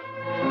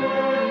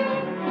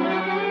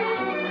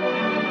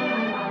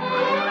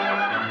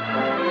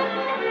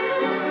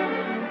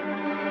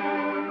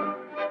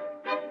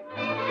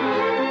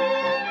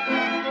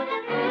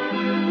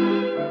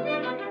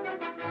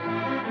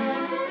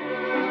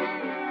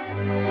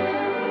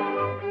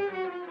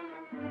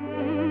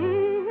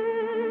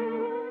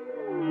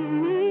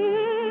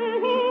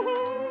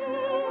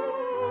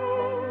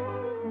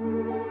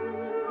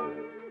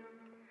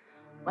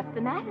 What's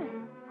the matter?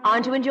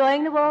 Aren't you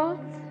enjoying the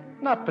waltz?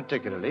 Not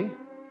particularly.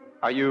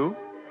 Are you?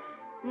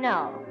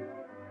 No.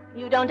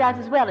 You don't dance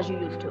as well as you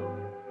used to.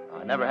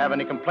 I never have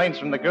any complaints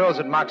from the girls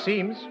at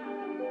Maxime's.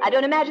 I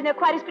don't imagine they're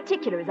quite as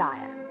particular as I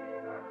am.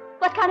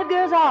 What kind of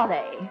girls are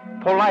they?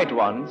 Polite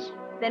ones.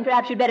 Then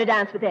perhaps you'd better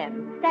dance with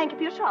them. Thank you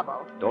for your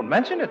trouble. Don't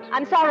mention it.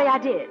 I'm sorry I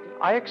did.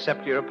 I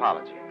accept your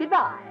apology.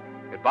 Goodbye.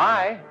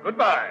 Goodbye.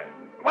 Goodbye.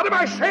 What am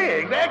I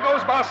saying? There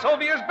goes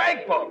Varsovia's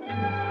bank book.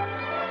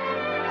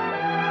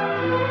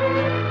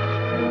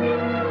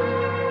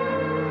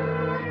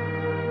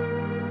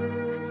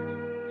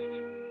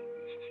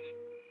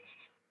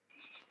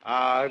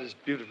 Ah, it is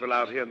beautiful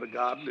out here in the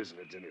garden, isn't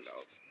it,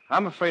 Danilo?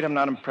 I'm afraid I'm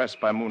not impressed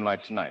by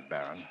moonlight tonight,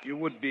 Baron. You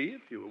would be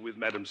if you were with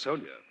Madame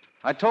Sonia.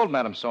 I told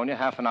Madame Sonia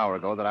half an hour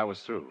ago that I was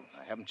through.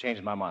 I haven't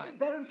changed my mind.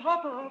 Baron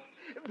Popoff.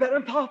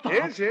 Baron Popoff.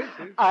 Yes.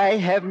 I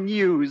have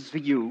news for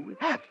you.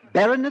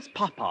 Baroness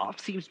Popoff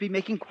seems to be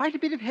making quite a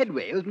bit of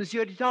headway with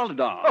Monsieur de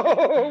Toledan.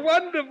 Oh,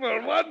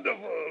 wonderful,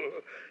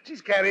 wonderful.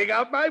 She's carrying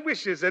out my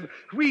wishes and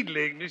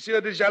wheedling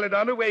Monsieur de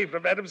Jaladan away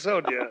from Madame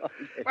Sonia.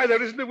 Why,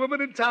 there isn't a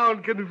woman in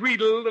town can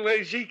wheedle the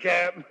way she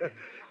can.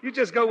 You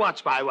just go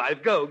watch my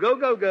wife. Go.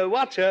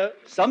 Watch her.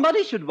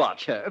 Somebody should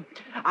watch her.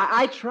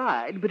 I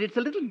tried, but it's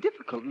a little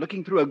difficult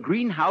looking through a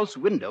greenhouse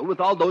window with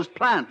all those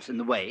plants in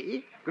the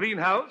way.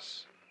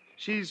 Greenhouse?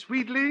 She's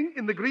wheedling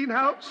in the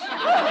greenhouse?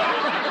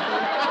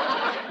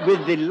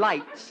 With the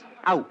lights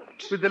out.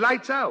 With the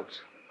lights out?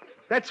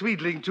 That's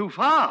wheedling too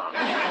far.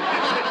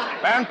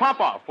 Baron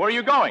Popoff, where are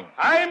you going?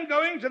 I'm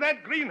going to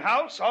that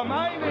greenhouse on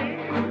my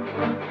name.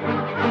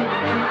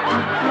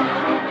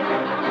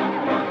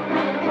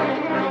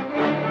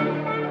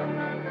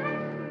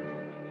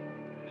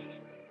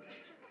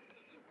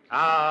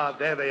 Ah,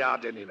 there they are,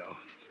 Danilo.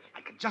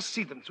 I can just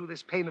see them through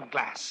this pane of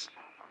glass.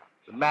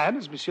 The man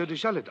is Monsieur de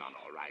Jaladan,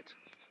 all right.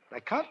 I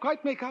can't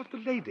quite make out the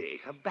lady.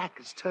 Her back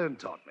is turned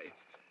toward me.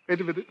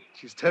 Wait a minute.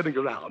 She's turning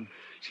around.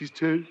 She's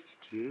turned.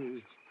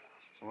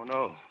 Oh,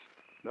 no.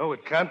 No,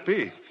 it can't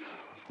be.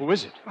 Who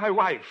is it? My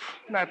wife,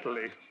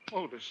 Natalie.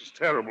 Oh, this is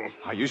terrible.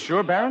 Are you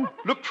sure, Baron?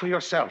 Look for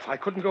yourself. I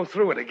couldn't go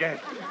through it again.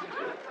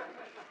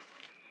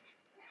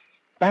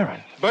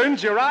 Baron.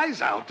 Burns your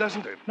eyes out,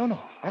 doesn't it? No.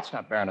 That's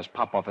not Baroness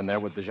Popoff in there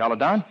with the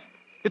Jaladan.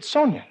 It's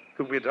Sonia.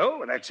 The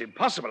widow? And that's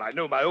impossible. I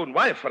know my own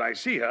wife when I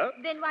see her.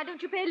 Then why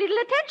don't you pay a little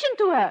attention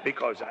to her?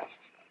 Because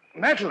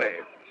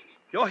Natalie,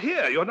 you're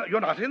here. You're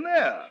not in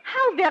there.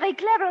 How very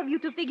clever of you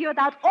to figure it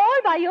out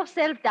all by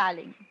yourself,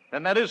 darling.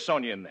 Then that is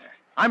Sonia in there.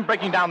 I'm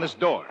breaking down this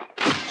door.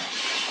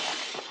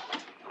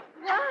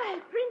 Why,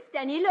 Prince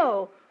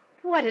Danilo,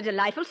 what a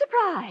delightful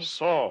surprise.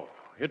 So,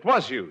 it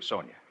was you,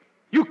 Sonia.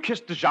 You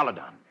kissed the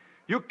Jaladan.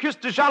 You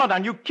kissed the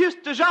Jaladan. You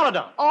kissed the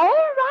Jaladan. All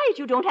right,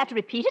 you don't have to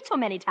repeat it so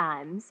many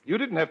times. You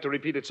didn't have to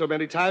repeat it so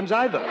many times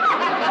either.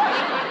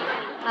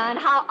 And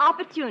how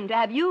opportune to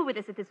have you with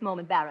us at this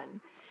moment, Baron.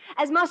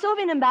 As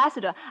Marsovian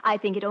ambassador, I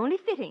think it only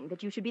fitting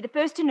that you should be the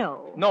first to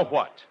know. Know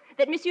what?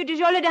 That Monsieur de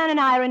Jaladan and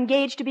I are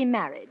engaged to be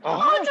married.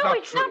 Oh, no,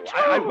 it's not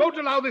true. I won't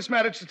allow this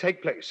marriage to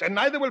take place, and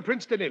neither will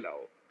Prince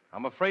Danilo.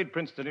 I'm afraid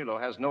Prince Danilo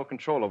has no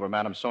control over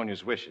Madame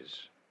Sonia's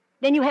wishes.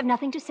 Then you have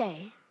nothing to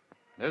say?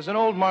 There's an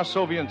old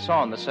Marsovian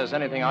song that says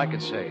anything I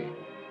could say.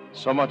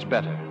 So much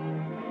better.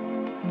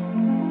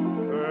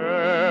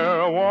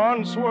 There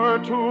once were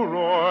two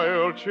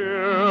royal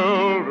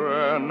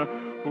children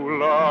who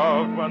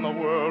loved when the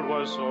world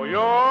was so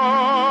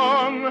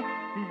young,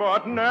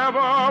 but never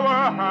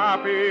were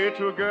happy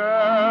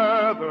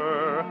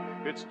together.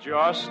 It's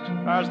just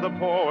as the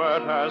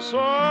poet has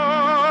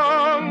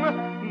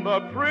sung.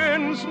 The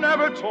prince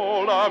never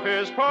told of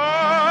his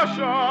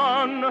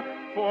passion,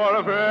 for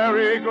a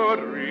very good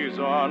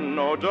reason,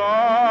 no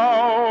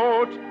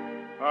doubt.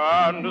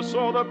 And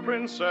so the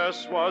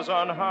princess was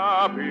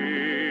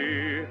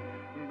unhappy,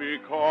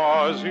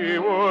 because he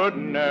would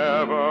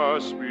never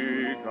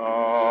speak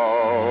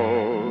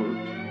out.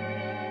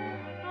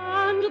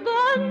 And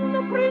then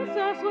the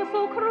princess was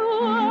so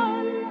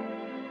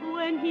cruel,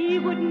 when he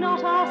would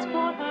not ask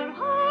for her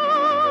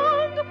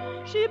hand,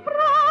 she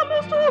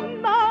promised to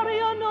marry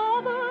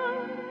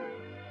another.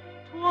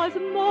 'Twas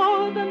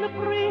more than the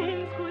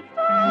prince could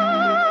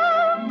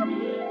stand.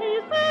 He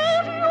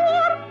said,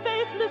 "You're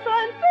faithless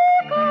and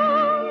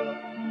fickle.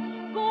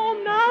 Go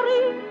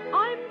marry,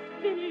 I'm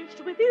finished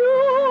with you."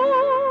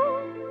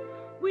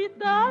 With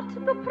that,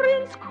 the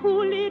prince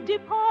coolly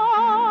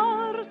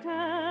departed.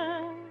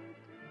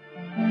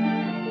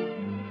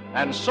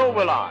 And so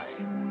will I.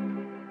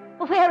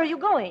 Where are you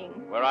going?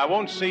 Where I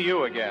won't see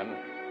you again.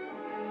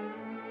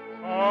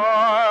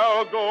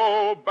 I'll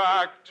go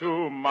back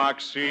to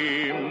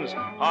Maxime's.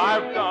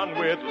 I've done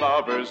with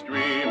lovers'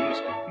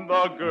 dreams.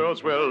 The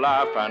girls will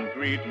laugh and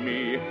greet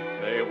me.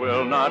 They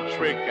will not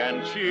trick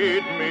and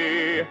cheat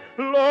me.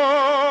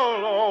 Lo,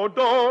 lo,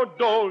 do,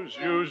 do,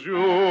 ju,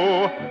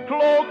 ju.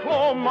 Clo,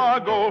 clo, ma,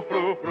 go,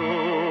 fru,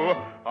 fru.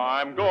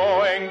 I'm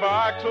going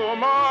back to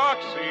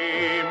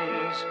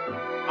Maxime's.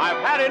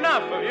 I've had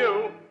enough of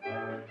you.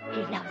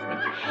 He loves me.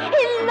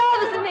 He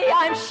loves me.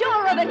 I'm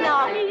sure of it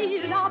now.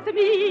 He loves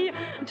me.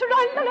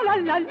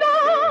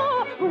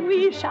 Tra-la-la-la-la-la.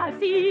 We shall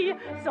see.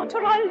 So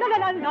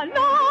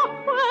tra-la-la-la-la-la.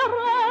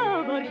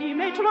 Wherever he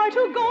may try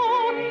to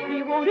go,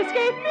 he won't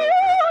escape me.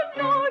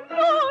 No,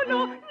 no,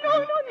 no,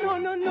 no, no, no,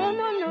 no, no,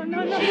 no, no,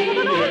 no. She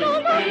is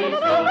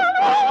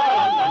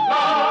la-la-la-la-la.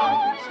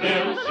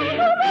 Still she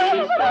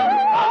is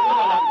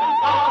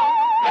la-la-la-la.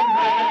 And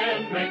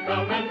men may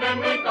come and men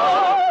may go.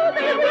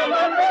 They will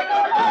not make a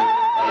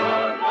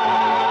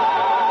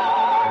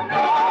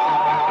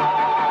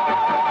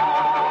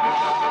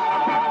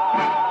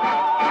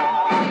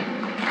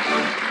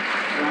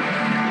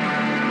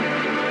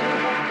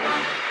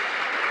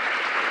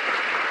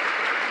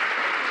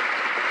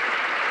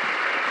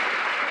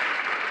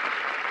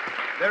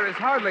There is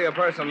hardly a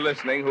person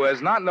listening who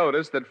has not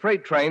noticed that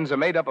freight trains are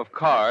made up of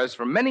cars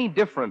from many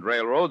different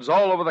railroads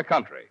all over the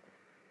country.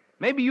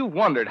 Maybe you've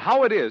wondered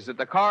how it is that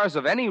the cars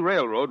of any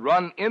railroad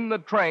run in the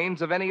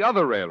trains of any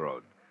other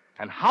railroad,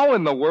 and how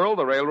in the world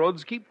the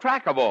railroads keep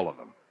track of all of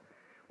them.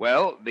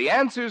 Well, the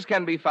answers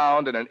can be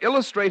found in an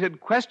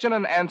illustrated question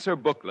and answer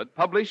booklet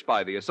published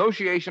by the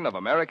Association of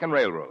American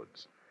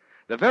Railroads.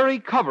 The very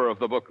cover of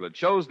the booklet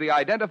shows the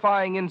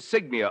identifying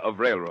insignia of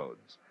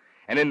railroads.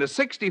 And in the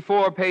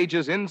 64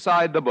 pages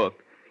inside the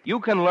book, you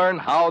can learn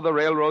how the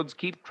railroads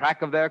keep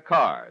track of their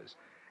cars,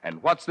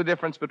 and what's the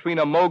difference between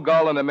a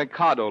Mogul and a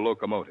Mikado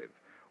locomotive,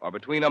 or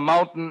between a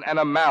Mountain and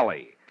a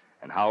Malley,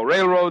 and how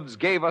railroads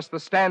gave us the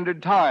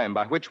standard time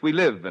by which we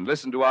live and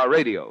listen to our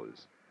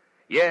radios.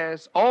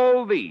 Yes,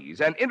 all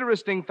these and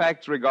interesting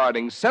facts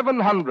regarding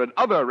 700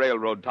 other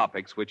railroad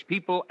topics which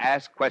people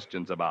ask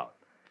questions about.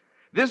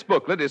 This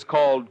booklet is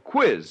called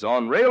Quiz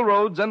on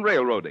Railroads and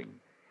Railroading.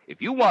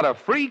 If you want a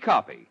free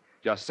copy,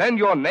 just send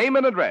your name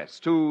and address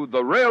to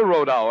the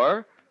Railroad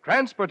Hour,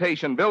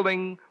 Transportation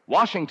Building,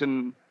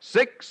 Washington,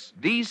 6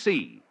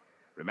 D.C.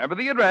 Remember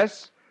the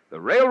address, the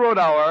Railroad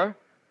Hour,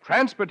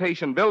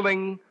 Transportation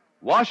Building,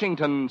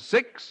 Washington,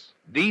 6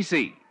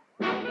 D.C.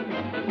 The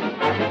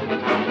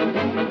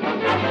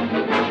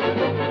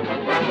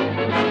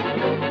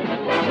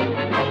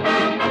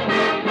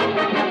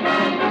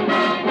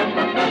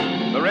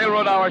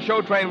Railroad Hour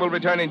show train will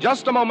return in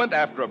just a moment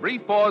after a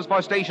brief pause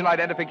for station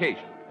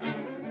identification.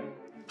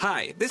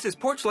 Hi, this is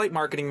Porchlight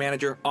Marketing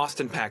Manager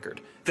Austin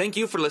Packard. Thank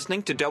you for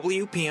listening to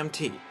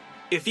WPMT.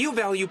 If you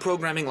value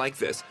programming like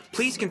this,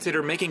 please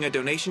consider making a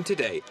donation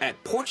today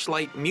at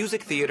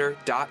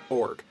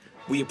porchlightmusictheater.org.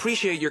 We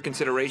appreciate your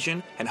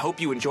consideration and hope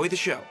you enjoy the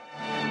show.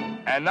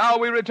 And now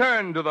we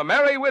return to The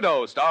Merry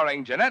Widow,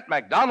 starring Jeanette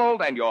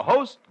MacDonald and your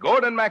host,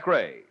 Gordon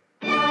MacRae.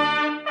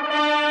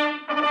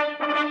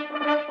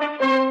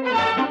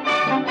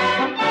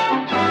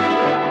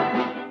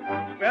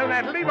 Well,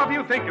 Natalie, what do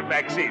you think of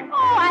Maxine?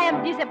 Oh, I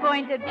am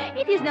disappointed.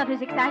 It is not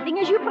as exciting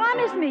as you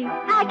promised me.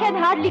 I can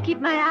hardly keep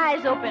my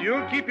eyes open.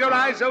 You'll keep your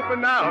eyes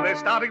open now. They're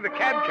starting the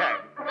can-can.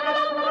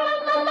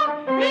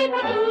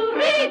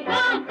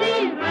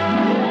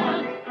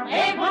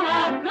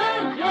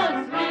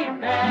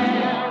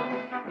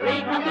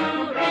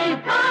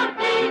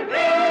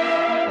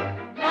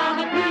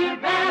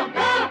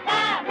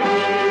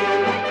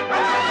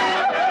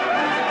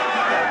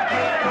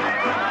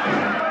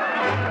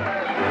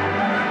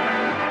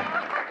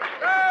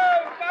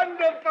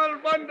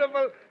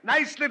 Wonderful.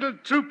 Nice little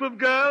troop of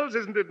girls,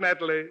 isn't it,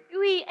 Natalie?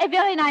 Oui, a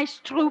very nice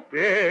troop.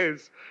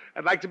 Yes.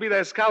 I'd like to be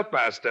their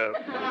scoutmaster.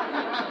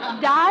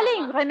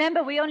 Darling,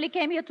 remember we only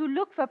came here to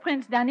look for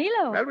Prince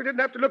Danilo. Well, we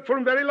didn't have to look for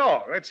him very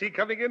long. Let's see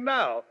coming in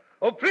now.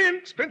 Oh,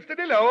 Prince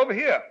Danilo, over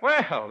here.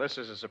 Well, this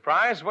is a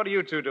surprise. What are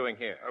you two doing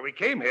here? We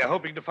came here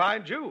hoping to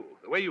find you.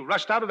 The way you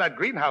rushed out of that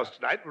greenhouse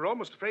tonight, we're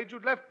almost afraid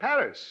you'd left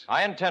Paris.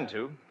 I intend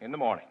to, in the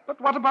morning. But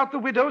what about the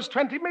widow's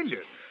 $20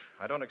 million?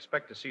 I don't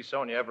expect to see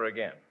Sonia ever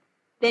again.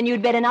 Then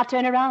you'd better not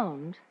turn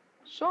around.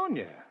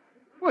 Sonia?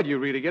 Well, you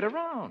really get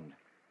around.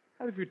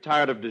 Have you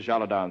tired of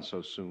Desjardins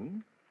so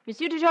soon?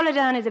 Monsieur de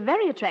Jolodin is a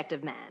very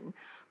attractive man,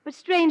 but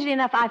strangely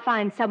enough, I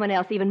find someone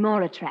else even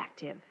more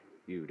attractive.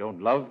 You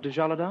don't love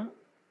Desjardins?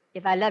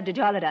 If I loved de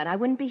Jolodin, I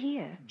wouldn't be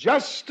here.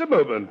 Just a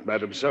moment,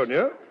 Madame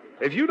Sonia.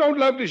 If you don't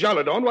love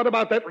Desjardins, what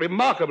about that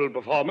remarkable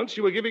performance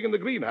you were giving in the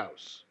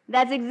greenhouse?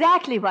 That's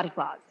exactly what it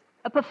was,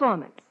 a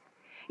performance.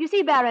 You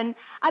see, Baron,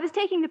 I was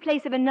taking the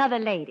place of another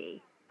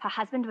lady. Her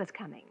husband was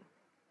coming.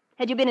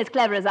 Had you been as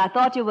clever as I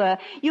thought you were,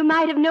 you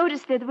might have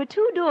noticed that there were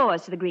 2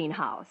 doors to the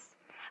greenhouse.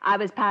 I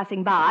was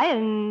passing by,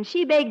 and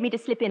she begged me to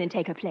slip in and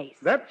take her place.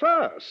 That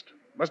fast?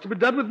 Must have been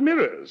done with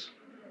mirrors.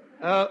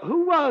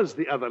 Who was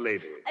the other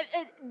lady?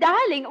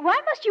 Darling, why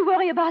must you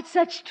worry about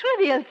such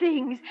trivial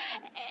things?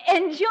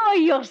 Enjoy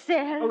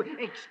yourself. Oh,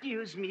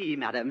 excuse me,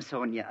 Madame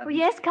Sonia. Oh,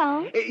 yes,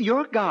 Count?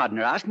 Your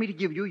gardener asked me to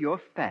give you your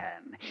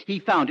fan. He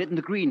found it in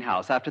the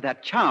greenhouse after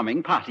that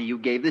charming party you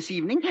gave this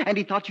evening, and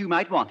he thought you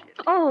might want it.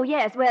 Oh,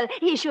 yes. Well,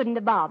 he shouldn't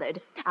have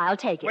bothered. I'll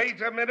take it.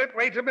 Wait a minute.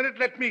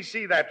 Let me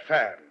see that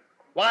fan.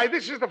 Why,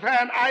 this is the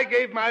fan I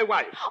gave my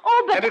wife.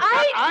 Oh, but and it's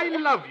got I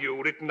love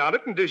you written on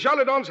it in de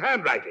Jolodon's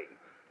handwriting.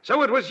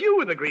 So it was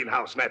you in the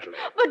greenhouse, Natalie.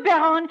 But,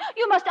 Baron,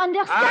 you must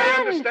understand. I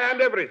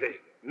understand everything.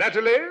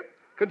 Natalie,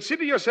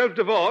 consider yourself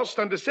divorced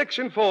under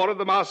Section 4 of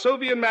the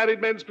Marsovian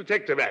Married Men's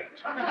Protective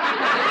Act.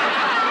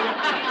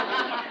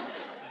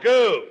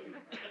 Go.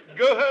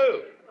 Go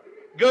home.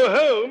 Go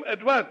home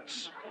at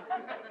once.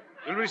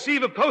 You'll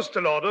receive a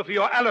postal order for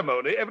your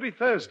alimony every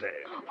Thursday.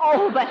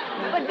 Oh, but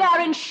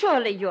Baron,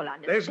 surely you'll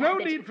understand. There's no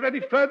need for any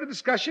further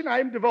discussion.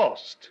 I'm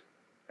divorced.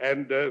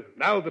 And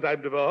now that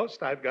I'm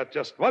divorced, I've got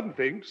just one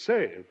thing to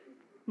say.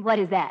 What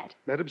is that?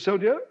 Madame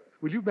Sonia,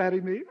 will you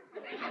marry me?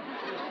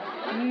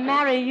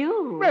 Marry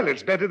you? Well,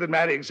 it's better than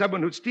marrying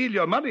someone who'd steal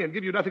your money and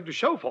give you nothing to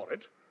show for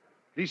it.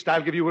 At least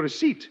I'll give you a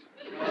receipt.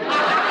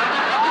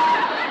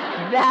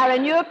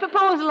 Baron, your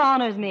proposal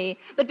honors me.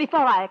 But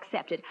before I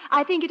accept it,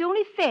 I think it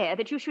only fair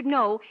that you should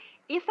know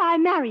if I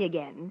marry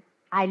again,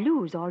 I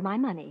lose all my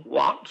money.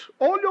 What?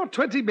 All your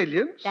 20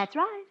 millions? That's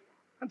right.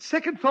 On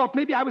second thought,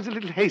 maybe I was a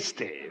little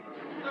hasty.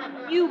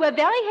 You were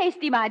very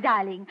hasty, my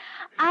darling.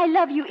 I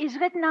love you is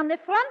written on the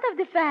front of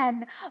the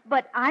fan,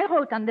 but I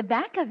wrote on the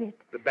back of it.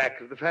 The back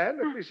of the fan?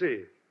 Let me see.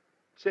 It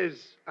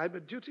says, I'm a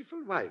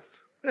dutiful wife.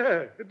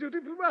 A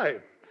dutiful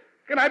wife.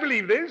 Can I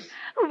believe this?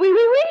 Oui.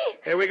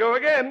 Here we go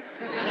again.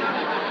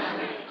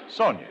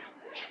 Sonia,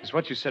 is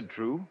what you said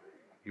true?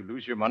 You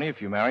lose your money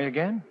if you marry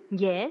again?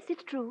 Yes,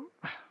 it's true.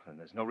 Then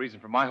there's no reason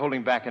for my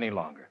holding back any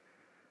longer.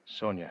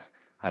 Sonia,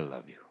 I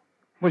love you.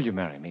 Will you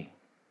marry me?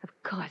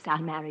 Of course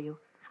I'll marry you.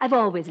 I've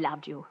always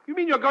loved you. You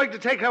mean you're going to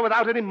take her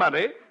without any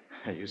money?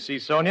 You see,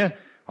 Sonia,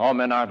 all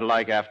men aren't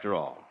alike after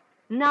all.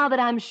 Now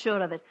that I'm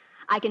sure of it,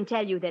 I can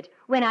tell you that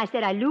when I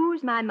said I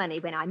lose my money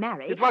when I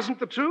marry... It wasn't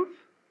the truth?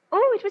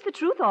 Oh, it was the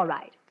truth, all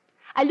right.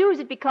 I lose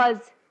it because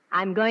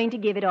I'm going to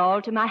give it all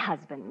to my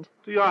husband.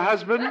 To your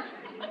husband?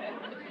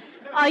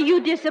 Are you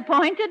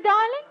disappointed,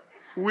 darling?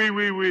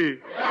 Oui.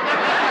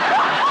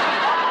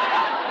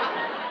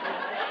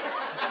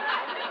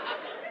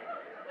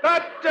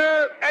 But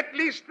at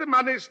least the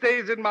money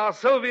stays in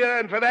Marsovia,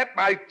 and for that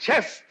my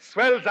chest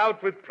swells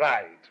out with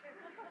pride.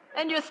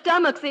 And your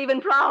stomach's even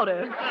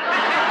prouder.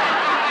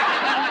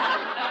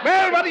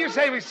 Well, what do you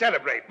say we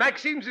celebrate?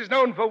 Maxime's is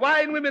known for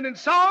wine, women, and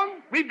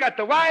song. We've got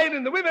the wine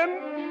and the women.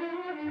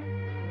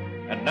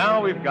 And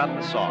now we've got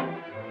the song.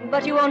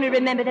 But you only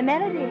remember the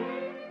melody.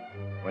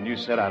 When you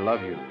said I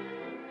love you,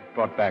 it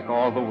brought back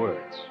all the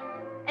words.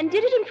 And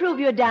did it improve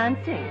your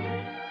dancing?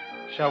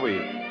 Shall we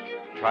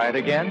try it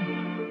again?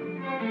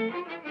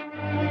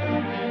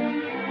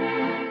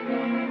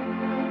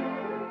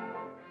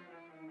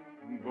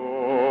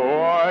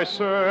 Though I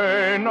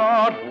say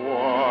not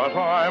what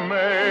I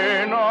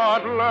may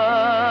not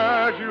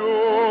let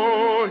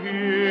you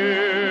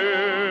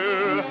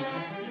hear,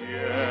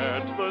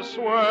 yet the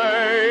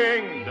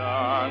swaying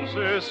dance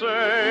is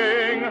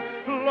saying,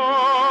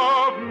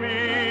 love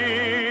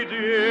me,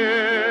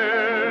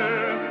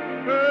 dear.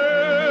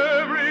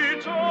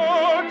 Every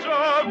touch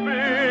of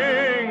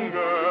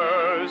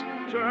fingers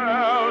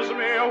tells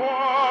me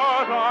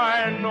what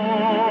I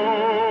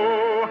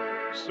know,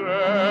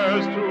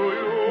 says to you,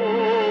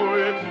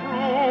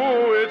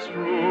 it's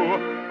true,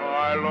 I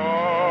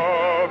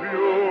love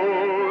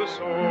you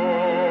so.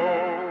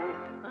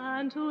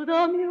 And to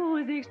the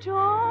music's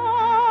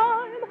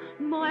chime,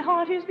 my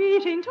heart is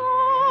beating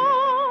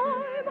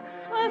time,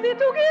 as if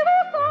to give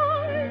a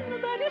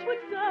sign that it would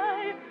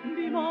say,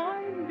 be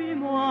mine, be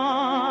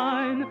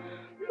mine.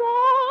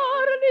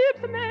 Your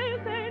lips may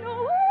say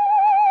no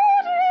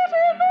word, it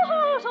in the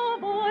heart a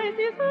voice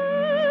is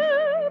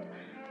heard.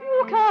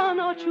 You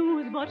cannot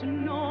choose but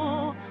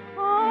know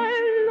I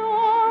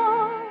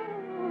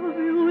love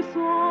you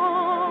so.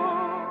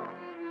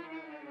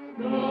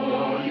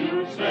 Though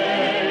you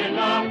say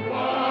not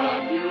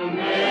what you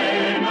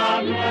may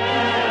not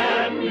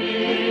let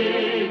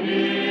me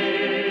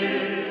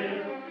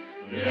hear,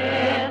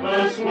 yet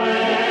the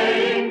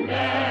swaying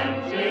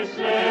dance is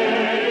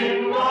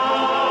saying,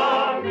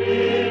 love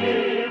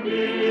me,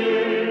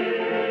 dear.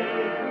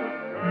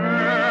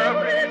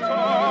 Every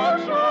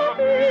touch of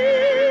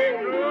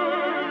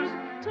fingers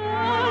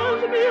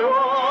tells me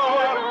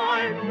what I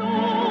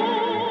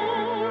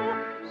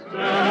know,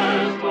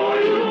 says for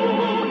you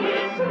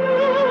it's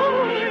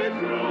true, your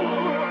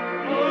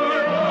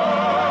love.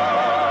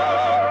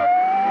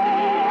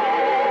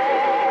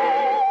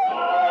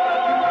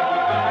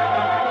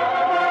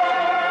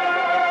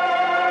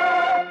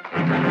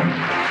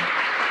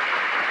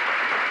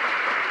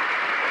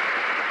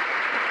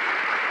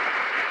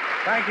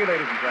 Thank you,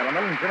 ladies and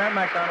gentlemen. Jeanette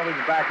MacDonald will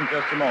be back in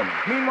just a moment.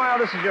 Meanwhile,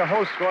 this is your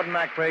host, Gordon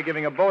MacRae,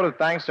 giving a vote of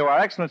thanks to our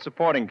excellent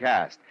supporting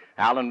cast.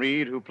 Alan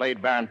Reed, who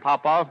played Baron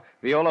Popov,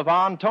 Viola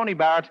Vaughn, Tony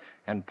Barrett,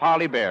 and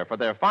Parley Bear for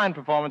their fine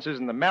performances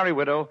in The Merry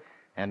Widow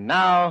And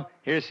now,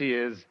 here she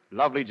is,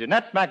 lovely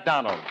Jeanette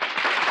MacDonald.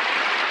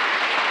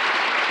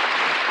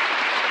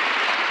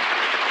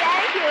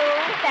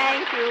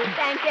 Thank you.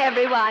 Thanks,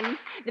 everyone.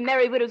 The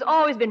Merry Widow's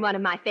always been one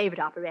of my favorite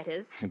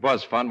operettas. It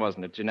was fun,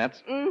 wasn't it,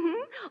 Jeanette?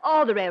 Mm-hmm.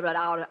 All the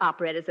railroad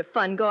operettas are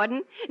fun,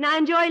 Gordon. And I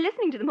enjoy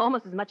listening to them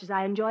almost as much as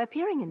I enjoy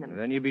appearing in them.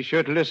 Then you be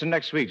sure to listen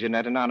next week,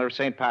 Jeanette, in honor of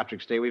St.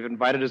 Patrick's Day. We've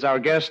invited as our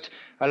guest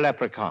a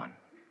leprechaun.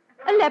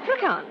 A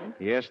leprechaun?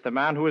 Yes, the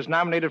man who was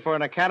nominated for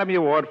an Academy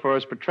Award for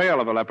his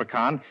portrayal of a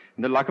leprechaun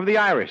in The Luck of the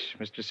Irish,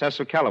 Mr.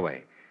 Cecil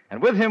Kellaway.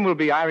 And with him will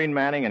be Irene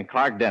Manning and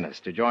Clark Dennis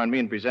to join me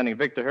in presenting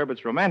Victor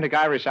Herbert's romantic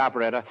Irish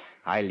operetta,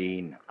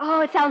 Eileen. Oh,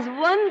 it sounds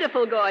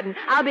wonderful, Gordon.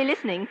 I'll be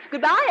listening.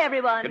 Goodbye,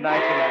 everyone. Good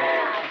night,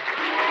 Jeanette.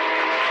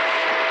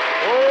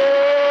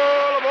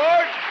 All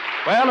aboard!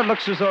 Well, it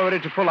looks as though we're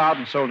ready to pull out,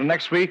 and so till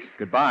next week,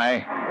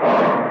 goodbye.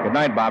 Good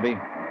night, Bobby.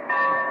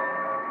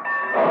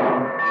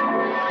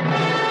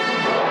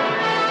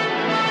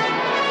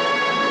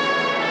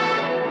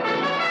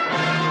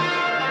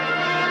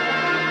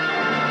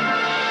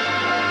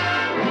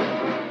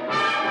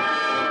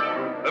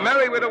 The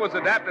Merry Widow was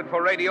adapted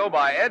for radio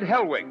by Ed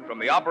Helwig from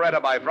the operetta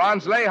by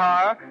Franz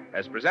Lehar,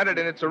 as presented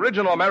in its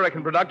original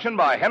American production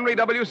by Henry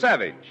W.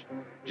 Savage.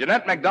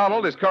 Jeanette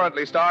MacDonald is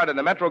currently starred in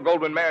the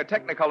Metro-Goldwyn-Mayer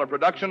Technicolor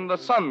production The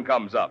Sun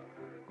Comes Up.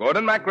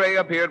 Gordon MacRae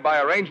appeared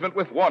by arrangement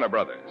with Warner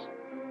Brothers.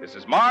 This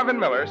is Marvin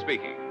Miller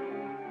speaking.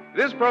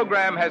 This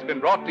program has been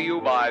brought to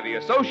you by the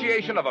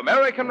Association of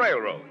American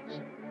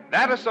Railroads.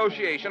 That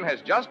association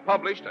has just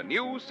published a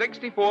new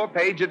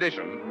 64-page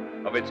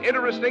edition of its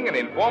interesting and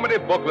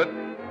informative booklet,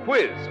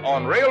 Quiz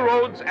on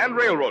Railroads and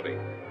Railroading.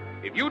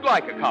 If you'd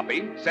like a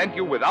copy sent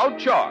you without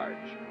charge,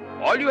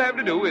 all you have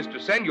to do is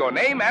to send your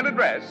name and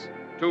address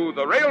to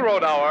the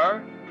Railroad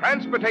Hour,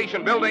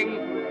 Transportation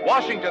Building,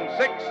 Washington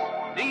 6,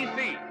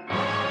 D.C.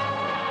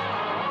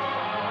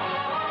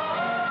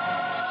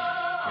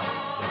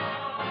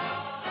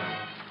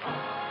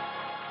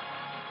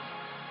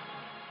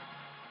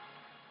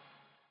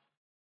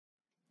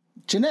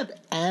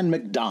 Jeanette Ann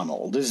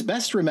MacDonald is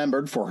best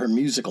remembered for her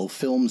musical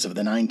films of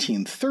the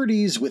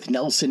 1930s with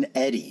Nelson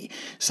Eddy,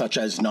 such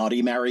as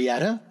Naughty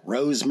Marietta,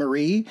 Rose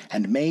Marie,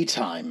 and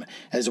Maytime,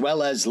 as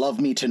well as Love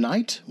Me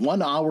Tonight,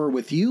 1 Hour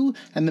with You,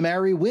 and The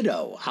Merry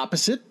Widow,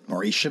 opposite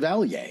Maurice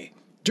Chevalier.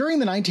 During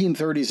the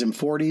 1930s and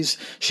 40s,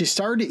 she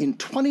starred in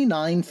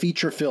 29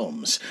 feature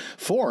films,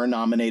 4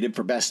 nominated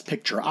for Best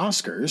Picture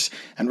Oscars,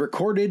 and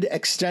recorded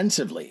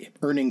extensively,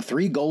 earning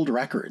 3 gold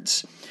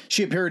records.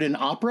 She appeared in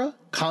opera,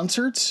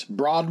 concerts,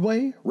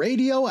 Broadway,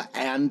 radio,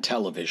 and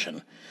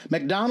television.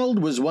 MacDonald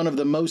was one of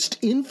the most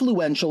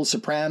influential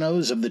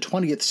sopranos of the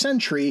 20th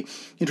century,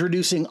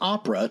 introducing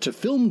opera to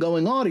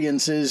film-going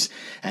audiences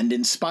and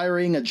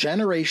inspiring a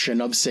generation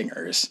of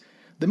singers.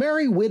 The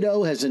Merry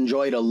Widow has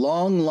enjoyed a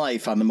long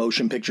life on the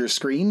motion picture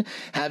screen,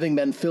 having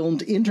been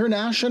filmed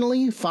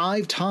internationally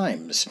 5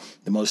 times.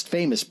 The most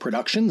famous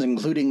productions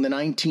including the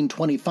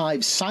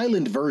 1925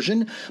 silent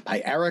version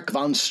by Erich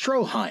von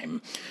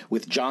Stroheim,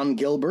 with John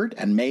Gilbert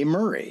and Mae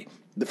Murray.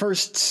 The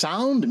first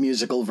sound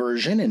musical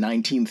version in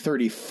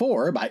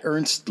 1934 by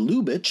Ernst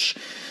Lubitsch,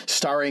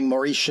 starring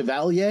Maurice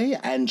Chevalier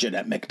and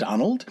Jeanette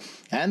MacDonald,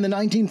 and the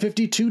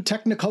 1952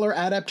 Technicolor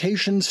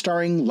adaptation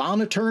starring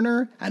Lana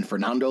Turner and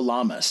Fernando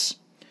Lamas.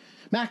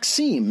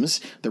 Maxime's,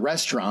 the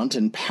restaurant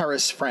in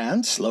Paris,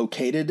 France,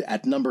 located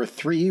at number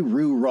 3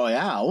 Rue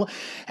Royale,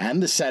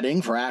 and the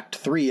setting for Act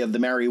 3 of The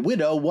Merry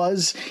Widow,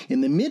 was,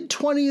 in the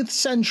mid-20th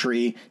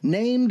century,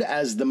 named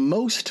as the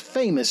most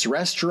famous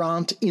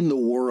restaurant in the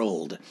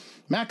world.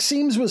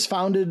 Maxime's was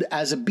founded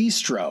as a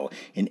bistro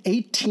in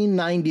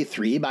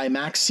 1893 by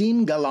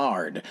Maxime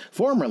Gallard,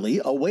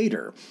 formerly a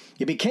waiter.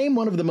 It became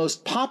one of the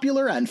most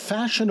popular and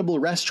fashionable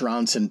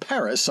restaurants in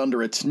Paris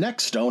under its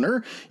next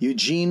owner,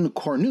 Eugene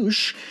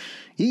Cornouche.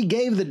 He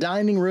gave the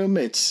dining room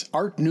its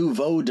Art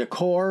Nouveau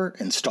decor,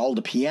 installed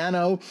a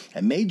piano,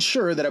 and made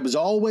sure that it was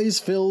always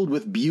filled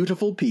with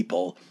beautiful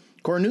people.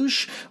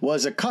 Cornouche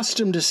was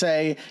accustomed to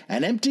say,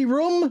 "An empty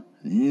room?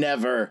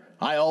 Never.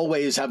 I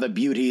always have a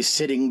beauty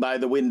sitting by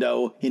the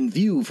window, in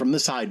view from the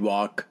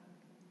sidewalk."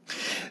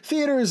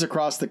 Theaters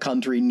across the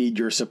country need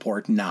your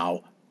support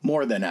now,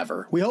 more than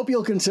ever. We hope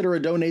you'll consider a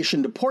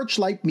donation to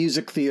Porchlight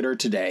Music Theater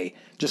today.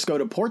 Just go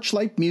to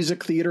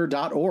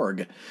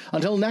porchlightmusictheater.org.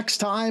 Until next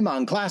time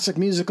on Classic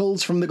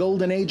Musicals from the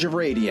Golden Age of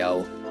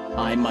Radio,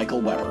 I'm Michael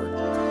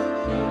Weber.